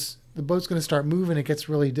because the boat's going to start moving. It gets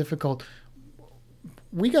really difficult.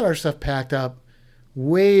 We got our stuff packed up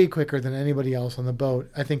way quicker than anybody else on the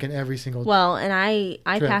boat, I think, in every single Well, and I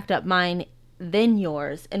packed up mine, then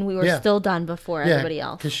yours, and we were still done before everybody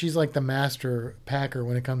else. Because she's like the master packer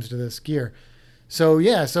when it comes to this gear. So,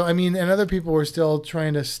 and other people were still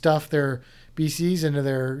trying to stuff their BCs into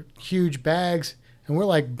their huge bags, and we're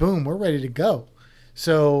like, boom, we're ready to go.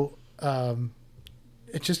 So,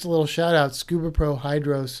 it's just a little shout out, Scuba Pro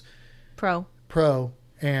Hydros Pro.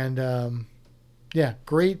 And,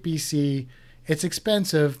 great BC. It's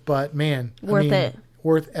expensive, but man, worth it.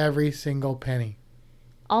 Worth every single penny.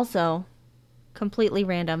 Also, completely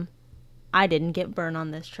random, I didn't get burned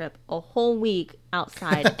on this trip. A whole week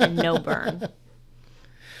outside and no burn.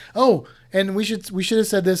 Oh, and we should have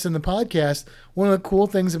said this in the podcast. One of the cool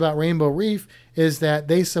things about Rainbow Reef is that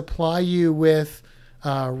they supply you with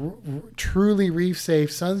truly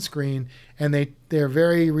reef-safe sunscreen, and they're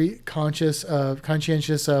very conscientious of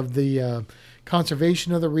the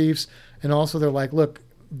conservation of the reefs, and also they're like, look,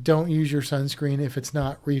 don't use your sunscreen if it's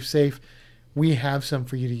not reef-safe. We have some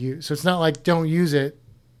for you to use. So it's not like don't use it.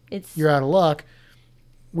 You're out of luck.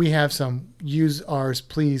 We have some. Use ours,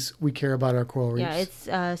 please. We care about our coral reefs.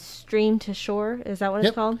 Yeah, it's Stream to Shore. Is that what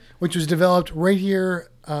it's called? Which was developed right here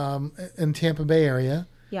in Tampa Bay area.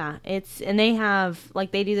 Yeah, and they have,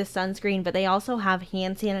 they do the sunscreen, but they also have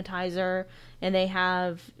hand sanitizer, and they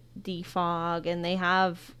have defog, and they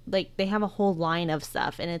have a whole line of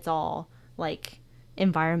stuff, and it's all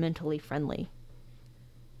environmentally friendly.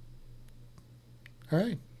 All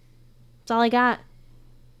right. That's all I got.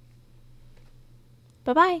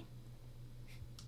 Bye-bye.